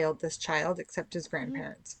this failed this child except his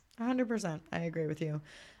grandparents. 100%. I agree with you.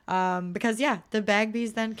 Because, yeah, the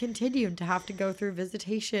Bagbies then continued to have to go through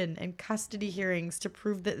visitation and custody hearings to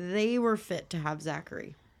prove that they were fit to have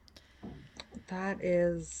Zachary. That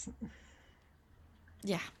is...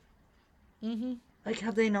 Yeah. Mm-hmm. Like,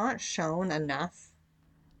 have they not shown enough?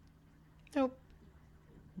 Nope.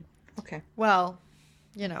 Okay. Well,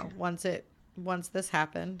 Okay. once this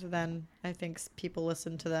happened, then I think people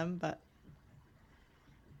listened to them, but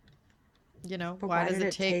But why why does did it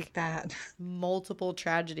it take take that? multiple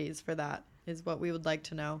tragedies for that is what we would like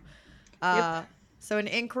to know. Yep. So an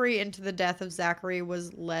inquiry into the death of Zachary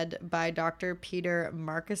was led by Dr. Peter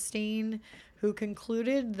Markestein, who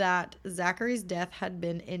concluded that Zachary's death had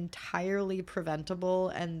been entirely preventable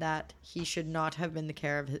and that he should not have been the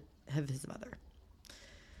care of his mother.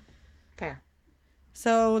 Fair.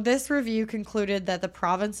 So this review concluded that the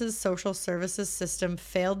province's social services system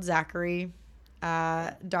failed Zachary.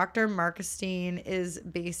 Dr. Markestein is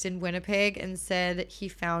based in Winnipeg and said he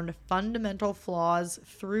found fundamental flaws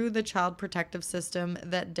through the child protective system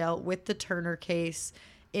that dealt with the Turner case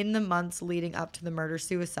in the months leading up to the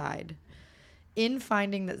murder-suicide. In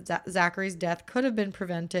finding that Zachary's death could have been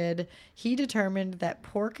prevented, he determined that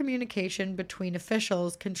poor communication between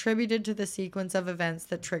officials contributed to the sequence of events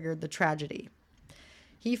that triggered the tragedy.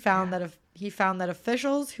 He found that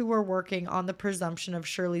officials who were working on the presumption of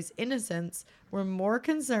Shirley's innocence were more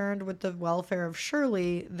concerned with the welfare of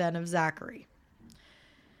Shirley than of Zachary.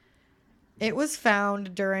 It was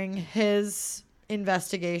found during his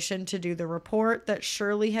investigation to do the report that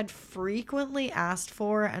Shirley had frequently asked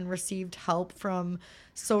for and received help from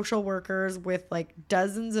social workers with like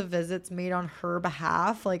dozens of visits made on her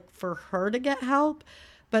behalf, like for her to get help.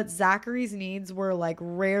 But Zachary's needs were like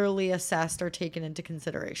rarely assessed or taken into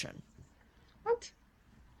consideration. What?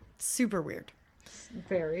 Super weird.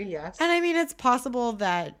 Very, yes. And I mean, it's possible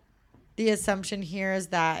that the assumption here is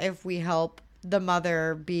that if we help the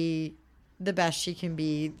mother be the best she can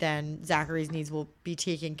be, then Zachary's needs will be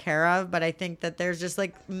taken care of. But I think that there's just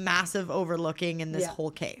like massive overlooking in this whole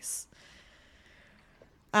case.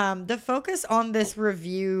 The focus on this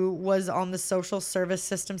review was on the social service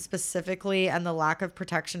system specifically and the lack of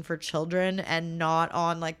protection for children and not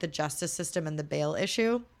on like the justice system and the bail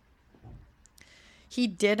issue. He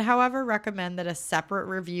did, however, recommend that a separate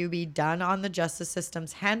review be done on the justice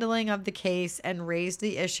system's handling of the case and raised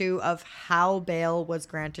the issue of how bail was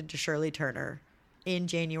granted to Shirley Turner in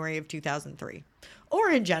January of 2003. Or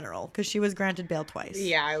in general, because she was granted bail twice.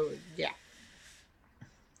 Yeah.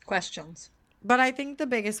 Questions. But I think the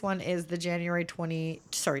biggest one is the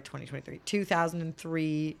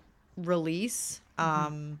 2003 release.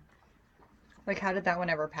 Like, how did that one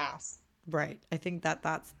ever pass? Right. I think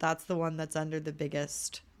that's the one that's under the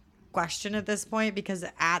biggest question at this point, because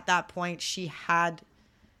at that point it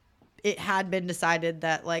had been decided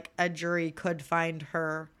that like a jury could find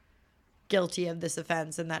her guilty of this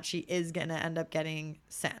offense and that she is going to end up getting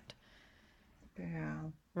sent. Yeah.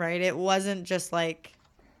 Right? It wasn't just like,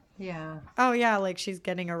 yeah, oh yeah, like she's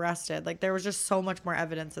getting arrested. Like there was just so much more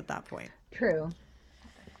evidence at that point. True.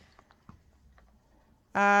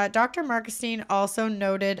 Dr. Markestein also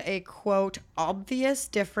noted a, quote, obvious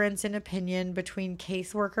difference in opinion between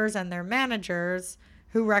caseworkers and their managers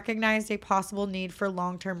who recognized a possible need for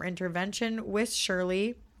long-term intervention with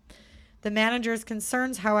Shirley. The manager's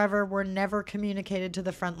concerns, however, were never communicated to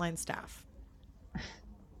the frontline staff.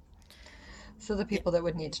 So the people that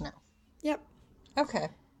would need to know. Yep. Okay.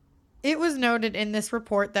 It was noted in this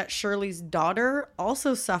report that Shirley's daughter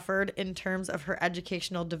also suffered in terms of her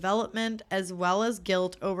educational development, as well as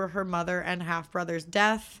guilt over her mother and half-brother's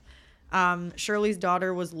death. Shirley's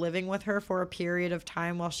daughter was living with her for a period of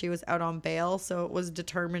time while she was out on bail, so it was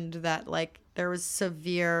determined that like there was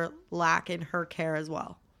severe lack in her care as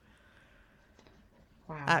well.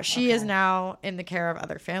 Wow. She is now in the care of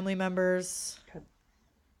other family members. Good.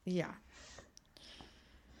 Yeah.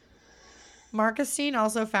 Markestein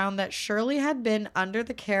also found that Shirley had been under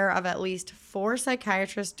the care of at least 4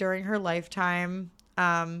 psychiatrists during her lifetime.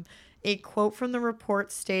 A quote from the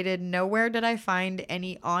report stated, "Nowhere did I find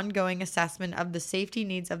any ongoing assessment of the safety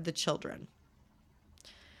needs of the children."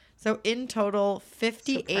 So in total,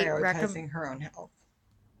 58 prioritizing her own health.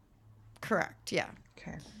 Correct, yeah.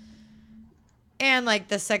 Okay. And like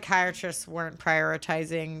the psychiatrists weren't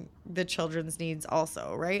prioritizing the children's needs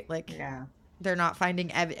also, right? Like, yeah. They're not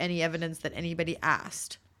finding any evidence that anybody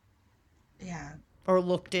asked. Yeah. Or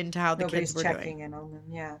looked into how the kids were doing. Nobody's checking in on them,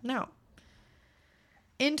 yeah. No.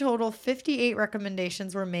 In total, 58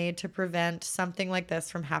 recommendations were made to prevent something like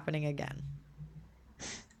this from happening again.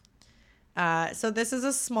 So this is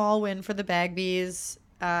a small win for the Bagbies,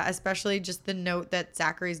 especially just the note that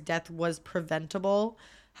Zachary's death was preventable.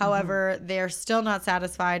 Mm-hmm. However, they are still not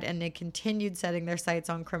satisfied, and they continued setting their sights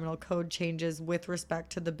on criminal code changes with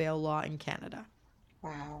respect to the bail law in Canada.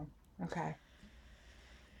 Wow. Okay.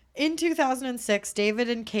 In 2006, David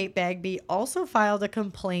and Kate Bagby also filed a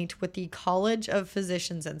complaint with the College of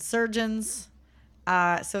Physicians and Surgeons.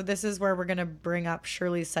 So this is where we're going to bring up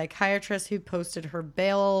Shirley's psychiatrist who posted her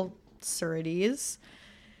bail sureties.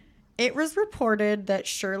 It was reported that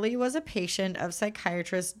Shirley was a patient of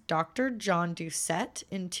psychiatrist Dr. John Doucette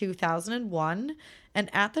in 2001, and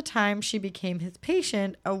at the time she became his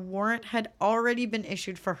patient, a warrant had already been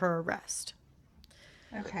issued for her arrest.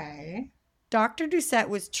 Okay. Dr. Doucette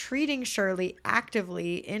was treating Shirley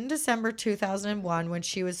actively in December 2001 when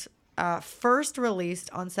she was first released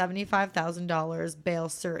on $75,000 bail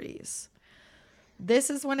sureties.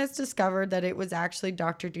 This is when it's discovered that it was actually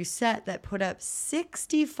Dr. Doucette that put up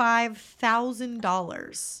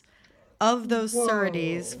 $65,000 of those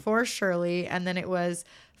sureties for Shirley, and then it was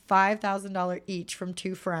 $5,000 each from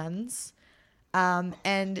two friends.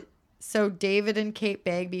 And so David and Kate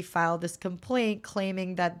Bagby filed this complaint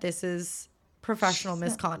claiming that this is professional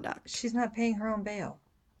misconduct. She's not paying her own bail.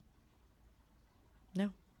 No.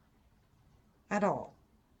 At all.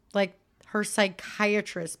 Like, her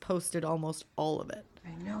psychiatrist posted almost all of it.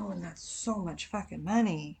 I know, and that's so much fucking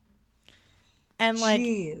money. And like,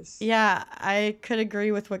 Jeez. yeah, I could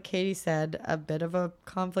agree with what Katie said. A bit of a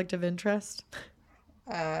conflict of interest,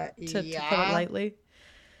 to put it lightly.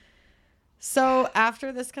 So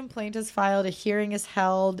after this complaint is filed, a hearing is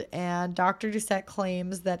held, and Dr. Doucette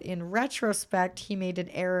claims that in retrospect, he made an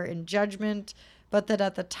error in judgment, but that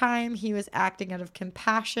at the time he was acting out of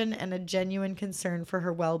compassion and a genuine concern for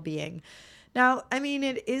her well-being. Now, I mean,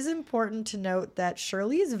 it is important to note that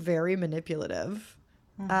Shirley is very manipulative.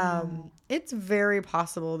 It's very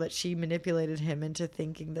possible that she manipulated him into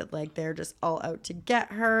thinking that, like, they're just all out to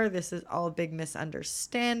get her. This is all a big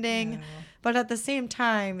misunderstanding. Yeah. But at the same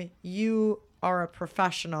time, you are a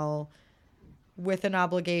professional with an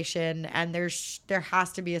obligation, and there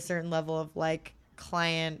has to be a certain level of, like,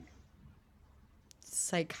 client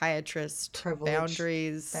psychiatrist privilege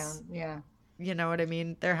boundaries. Yeah. You know what I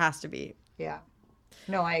mean? There has to be. Yeah.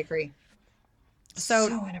 No, I agree. So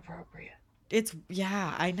inappropriate.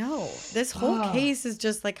 Yeah, I know. This whole case is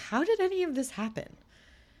just like, how did any of this happen?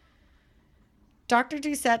 Dr.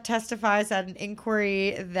 Doucette testifies at an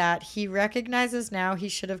inquiry that he recognizes now he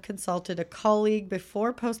should have consulted a colleague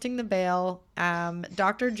before posting the bail.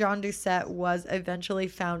 Dr. John Doucette was eventually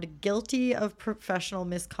found guilty of professional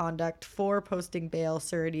misconduct for posting bail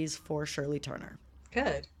sureties for Shirley Turner.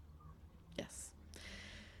 Good. Yes.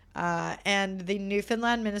 And the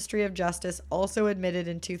Newfoundland Ministry of Justice also admitted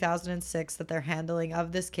in 2006 that their handling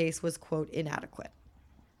of this case was, quote, inadequate.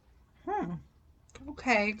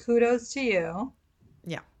 Okay, kudos to you.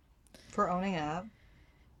 Yeah. For owning up.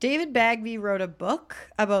 David Bagby wrote a book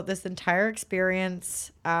about this entire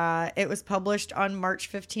experience. It was published on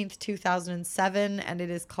March 15th, 2007, and it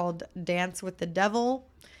is called Dance with the Devil.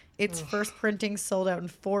 Its first printing sold out in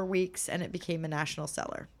 4 weeks, and it became a national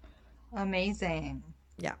seller. Amazing.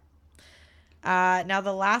 Yeah. Now,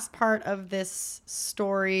 the last part of this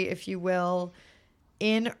story, if you will,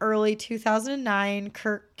 in early 2009,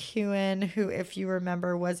 Kirk Keown, who, if you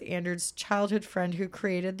remember, was Andrew's childhood friend who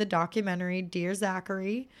created the documentary Dear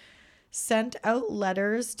Zachary, sent out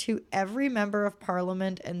letters to every member of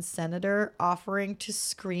parliament and senator offering to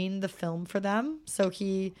screen the film for them. So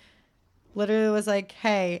he literally was like,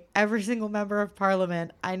 hey, every single member of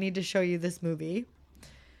parliament, I need to show you this movie.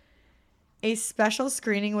 A special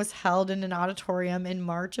screening was held in an auditorium in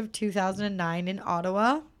March of 2009 in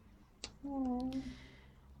Ottawa.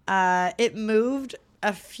 It moved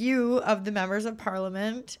a few of the members of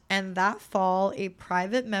parliament, and that fall, a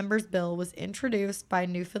private member's bill was introduced by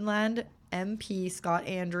Newfoundland MP Scott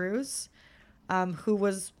Andrews, who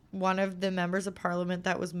was one of the members of parliament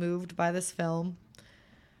that was moved by this film.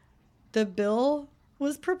 The bill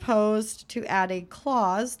was proposed to add a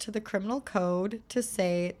clause to the criminal code to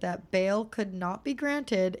say that bail could not be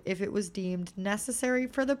granted if it was deemed necessary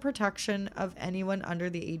for the protection of anyone under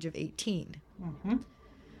the age of 18.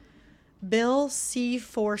 Bill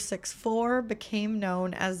C-464 became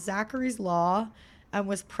known as Zachary's Law and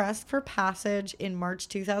was pressed for passage in March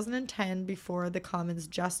 2010 before the Commons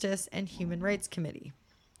Justice and Human Rights Committee.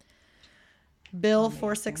 Bill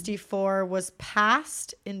 464 was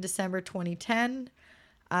passed in December 2010,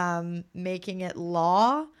 making it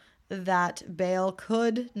law that bail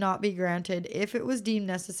could not be granted if it was deemed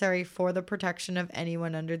necessary for the protection of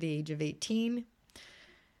anyone under the age of 18.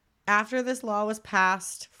 After this law was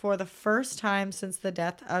passed, for the first time since the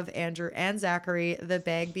death of Andrew and Zachary, the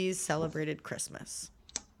Bagbys celebrated Christmas.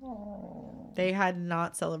 Oh, They had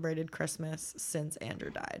not celebrated Christmas since Andrew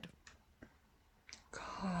died.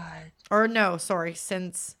 God. Or no, sorry,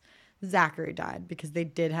 since Zachary died, because they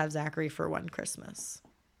did have Zachary for one Christmas.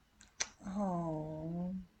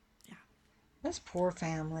 Oh. Yeah. This poor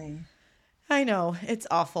family. I know, it's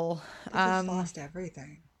awful. They just lost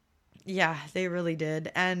everything. Yeah, they really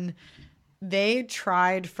did. And they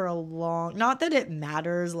tried for a long, not that it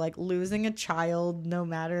matters, like losing a child, no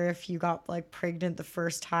matter if you got like pregnant the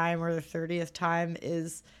first time or the 30th time,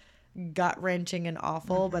 is gut wrenching and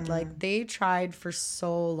awful. But like they tried for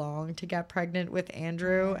so long to get pregnant with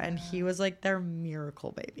Andrew, and he Yeah. was like their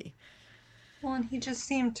miracle baby. Well, and he just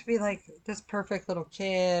seemed to be like this perfect little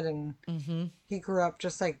kid, and he grew up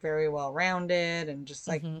just like very well rounded and just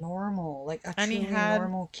like normal, like a And he truly had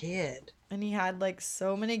normal kid. like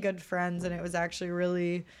so many good friends, and it was actually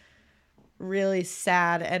really, really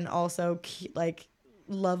sad and also like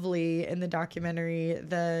lovely in the documentary.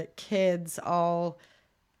 The kids all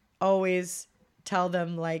always tell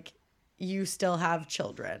them like, you still have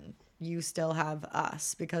children, you still have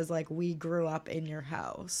us, because like we grew up in your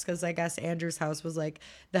house, because I guess Andrew's house was like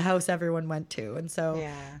the house everyone went to, and so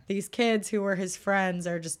Yeah. these kids who were his friends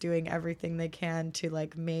are just doing everything they can to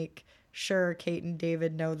like make sure Kate and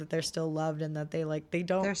David know that they're still loved, and that They're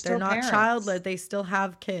they're still not parents. childless, they still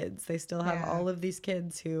have kids, they still have Yeah. all of these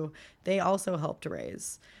kids who they also helped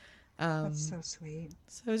raise. That's um so sweet.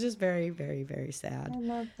 so it was just very, very, very sad. I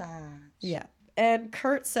love that. Yeah. And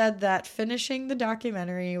Kurt said that finishing the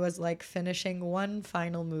documentary was like finishing one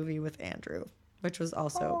final movie with Andrew, which was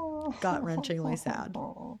also gut wrenchingly sad.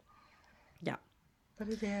 Oh. Yeah. But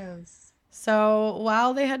it is. So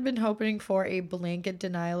while they had been hoping for a blanket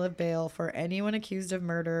denial of bail for anyone accused of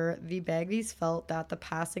murder, the Bagbies felt that the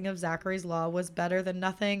passing of Zachary's law was better than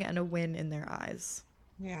nothing and a win in their eyes.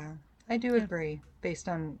 Yeah. I do Yeah. agree based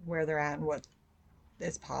on where they're at and what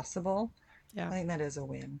is possible. Yeah. I think that is a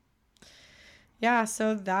win. Yeah,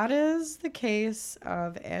 so that is the case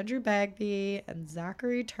of Andrew Bagby and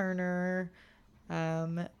Zachary Turner.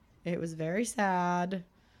 Um, it was very sad,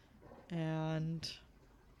 and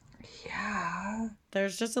Yeah.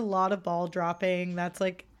 there's just a lot of ball dropping. That's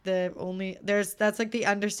like the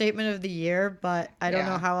understatement of the year, but I don't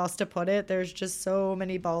know Yeah. how else to put it. There's just so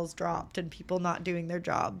many balls dropped and people not doing their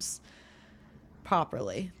jobs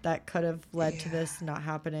properly that could have led to Yeah. this not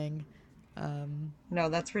happening. No,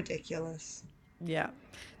 that's ridiculous. Yeah.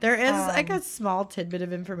 There is like a Um, small tidbit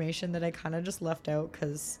of information that I kind of just left out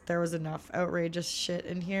because there was enough outrageous shit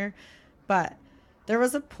in here. But there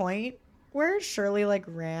was a point where Shirley like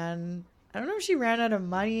ran. I don't know if she ran out of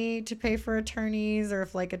money to pay for attorneys, or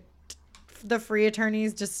if like the free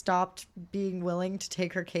attorneys just stopped being willing to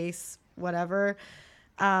take her case, whatever.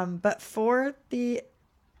 But for the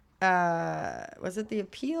was it the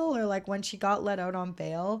appeal, or like when she got let out on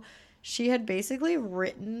bail, she had basically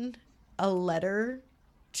written a letter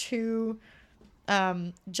to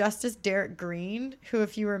Justice Derek Green, who,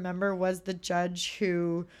 if you remember, was the judge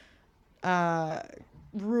who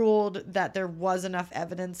ruled that there was enough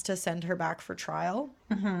evidence to send her back for trial.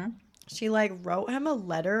 mhm. She like wrote him a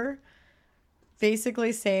letter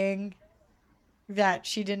basically saying that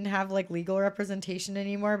she didn't have like legal representation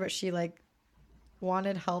anymore, but she like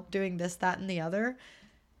wanted help doing this, that, and the other.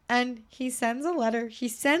 And he sends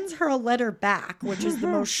her a letter back, which is the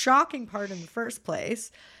most shocking part in the first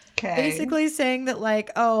place. Okay. Basically saying that like,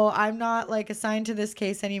 oh, I'm not like assigned to this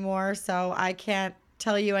case anymore, so I can't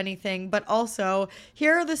tell you anything. But also,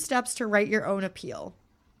 here are the steps to write your own appeal.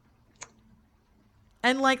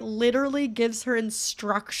 And like literally gives her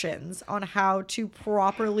instructions on how to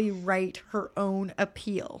properly write her own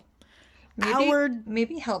appeal. Maybe Our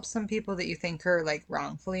maybe help some people that you think are like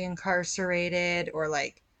wrongfully incarcerated or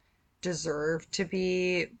like deserve to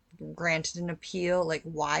be granted an appeal. Like,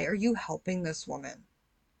 why are you helping this woman?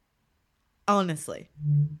 honestly,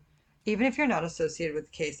 Even if you're not associated with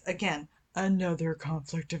the case, again, another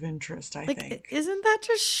conflict of interest, I like, think. isn't that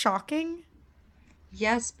just shocking?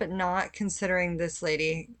 Yes, but not considering this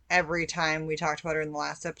lady. Every time we talked about her in the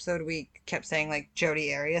last episode, we kept saying like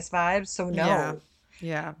Jodi Arias vibes. So Yeah. no,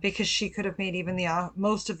 Yeah. because she could have made even the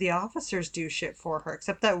most of the officers do shit for her,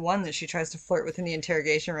 except that one that she tries to flirt with in the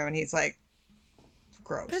interrogation room, and he's like, But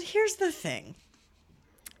gross. here's the thing.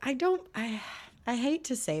 I don't I hate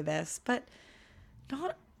to say this, but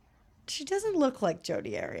not she doesn't look like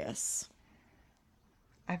Jodi Arias.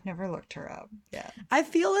 I've never looked her up yet. I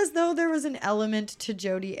feel as though there was an element to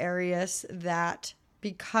Jodi Arias that,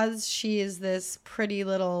 because she is this pretty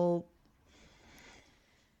little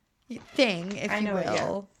thing, if I you know it, yeah.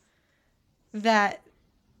 will, that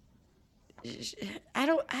I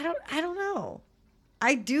don't know.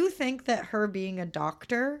 I do think that her being a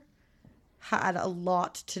doctor had a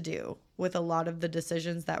lot to do with a lot of the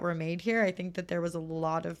decisions that were made here. I think that there was a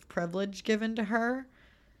lot of privilege given to her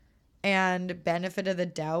and benefit of the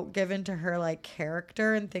doubt given to her, like,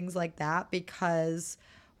 character and things like that, because,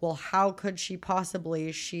 well, how could she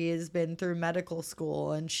possibly? She has been through medical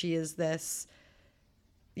school and she is this,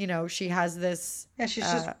 she has this. Yeah, she's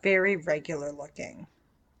just very regular looking.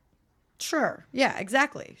 Sure. Yeah,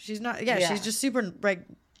 exactly. She's not, yeah, Yeah. she's just super, like,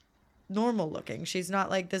 normal looking. She's not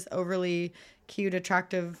like this overly cute,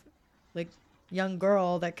 attractive, like, young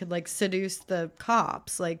girl that could, like, seduce the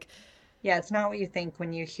cops. Like, Yeah, it's not what you think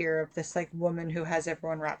when you hear of this like woman who has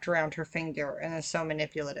everyone wrapped around her finger and is so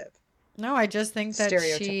manipulative. no, I just think that she,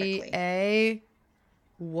 Stereotypically. A,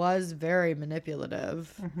 was very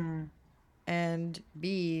manipulative, Mm-hmm. and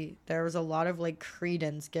B, there was a lot of, like,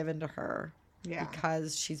 credence given to her Yeah,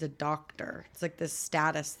 because she's a doctor. It's like this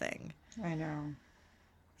status thing. I know.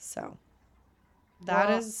 So that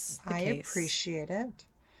Well, is the I case. appreciate it.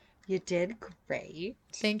 You did great.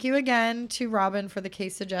 Thank you again to Robin for the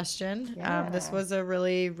case suggestion. This Yeah. was a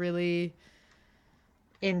really, really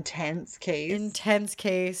Intense case. intense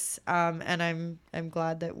case, and I'm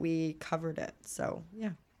glad that we covered it. So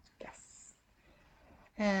yeah, Yes.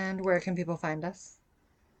 And where can people find us?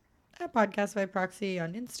 at Podcast by Proxy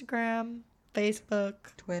on Instagram,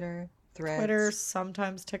 Facebook, Twitter, Threads. Twitter,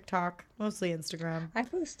 sometimes TikTok, mostly Instagram. I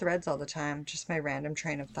post threads all the time, just my random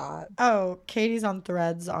train of thought. Oh, Katie's on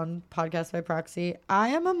Threads on Podcast by Proxy. I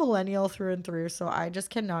am a millennial through and through, so I just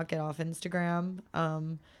cannot get off Instagram.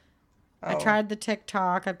 I tried the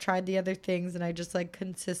TikTok, I've tried the other things, and I just, like,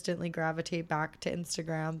 consistently gravitate back to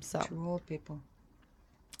Instagram. So Too old people.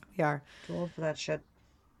 we are. Too old for that shit.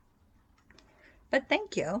 But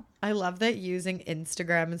thank you. I love that using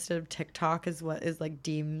Instagram instead of TikTok is what is, like,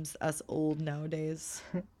 deems us old nowadays.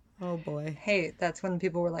 Oh boy. Hey, that's when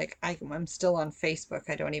people were like, I'm still on Facebook.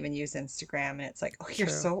 I don't even use Instagram. And it's like, oh, you're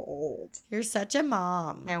True. so old. You're such a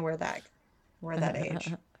mom. And we're that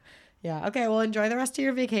age. Yeah. Okay. Well, enjoy the rest of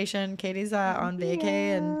your vacation. Katie's on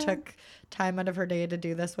vacay and took time out of her day to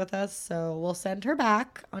do this with us. So we'll send her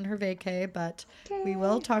back on her vacay, but we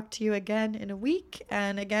will talk to you again in a week.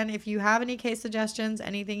 And again, if you have any case suggestions,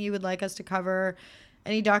 anything you would like us to cover,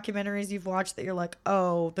 any documentaries you've watched that you're like,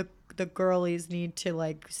 oh, the girlies need to,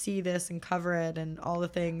 like, see this and cover it and all the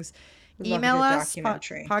things, email us.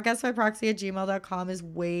 podcastbyproxy@gmail.com is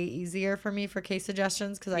way easier for me for case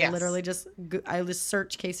suggestions because I literally just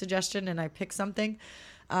search case suggestion and I pick something,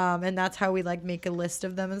 and that's how we, like, make a list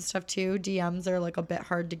of them and stuff too. DMs are, like, a bit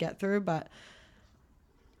hard to get through, but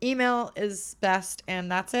email is best.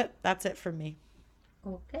 And that's it for me.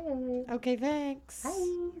 Okay, thanks.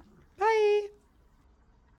 Bye.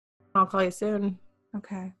 I'll call you soon.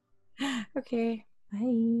 Okay. Okay.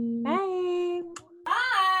 Bye.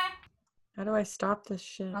 Bye. How do I stop this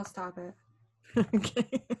shit? I'll stop it.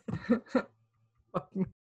 Okay. Fuck me.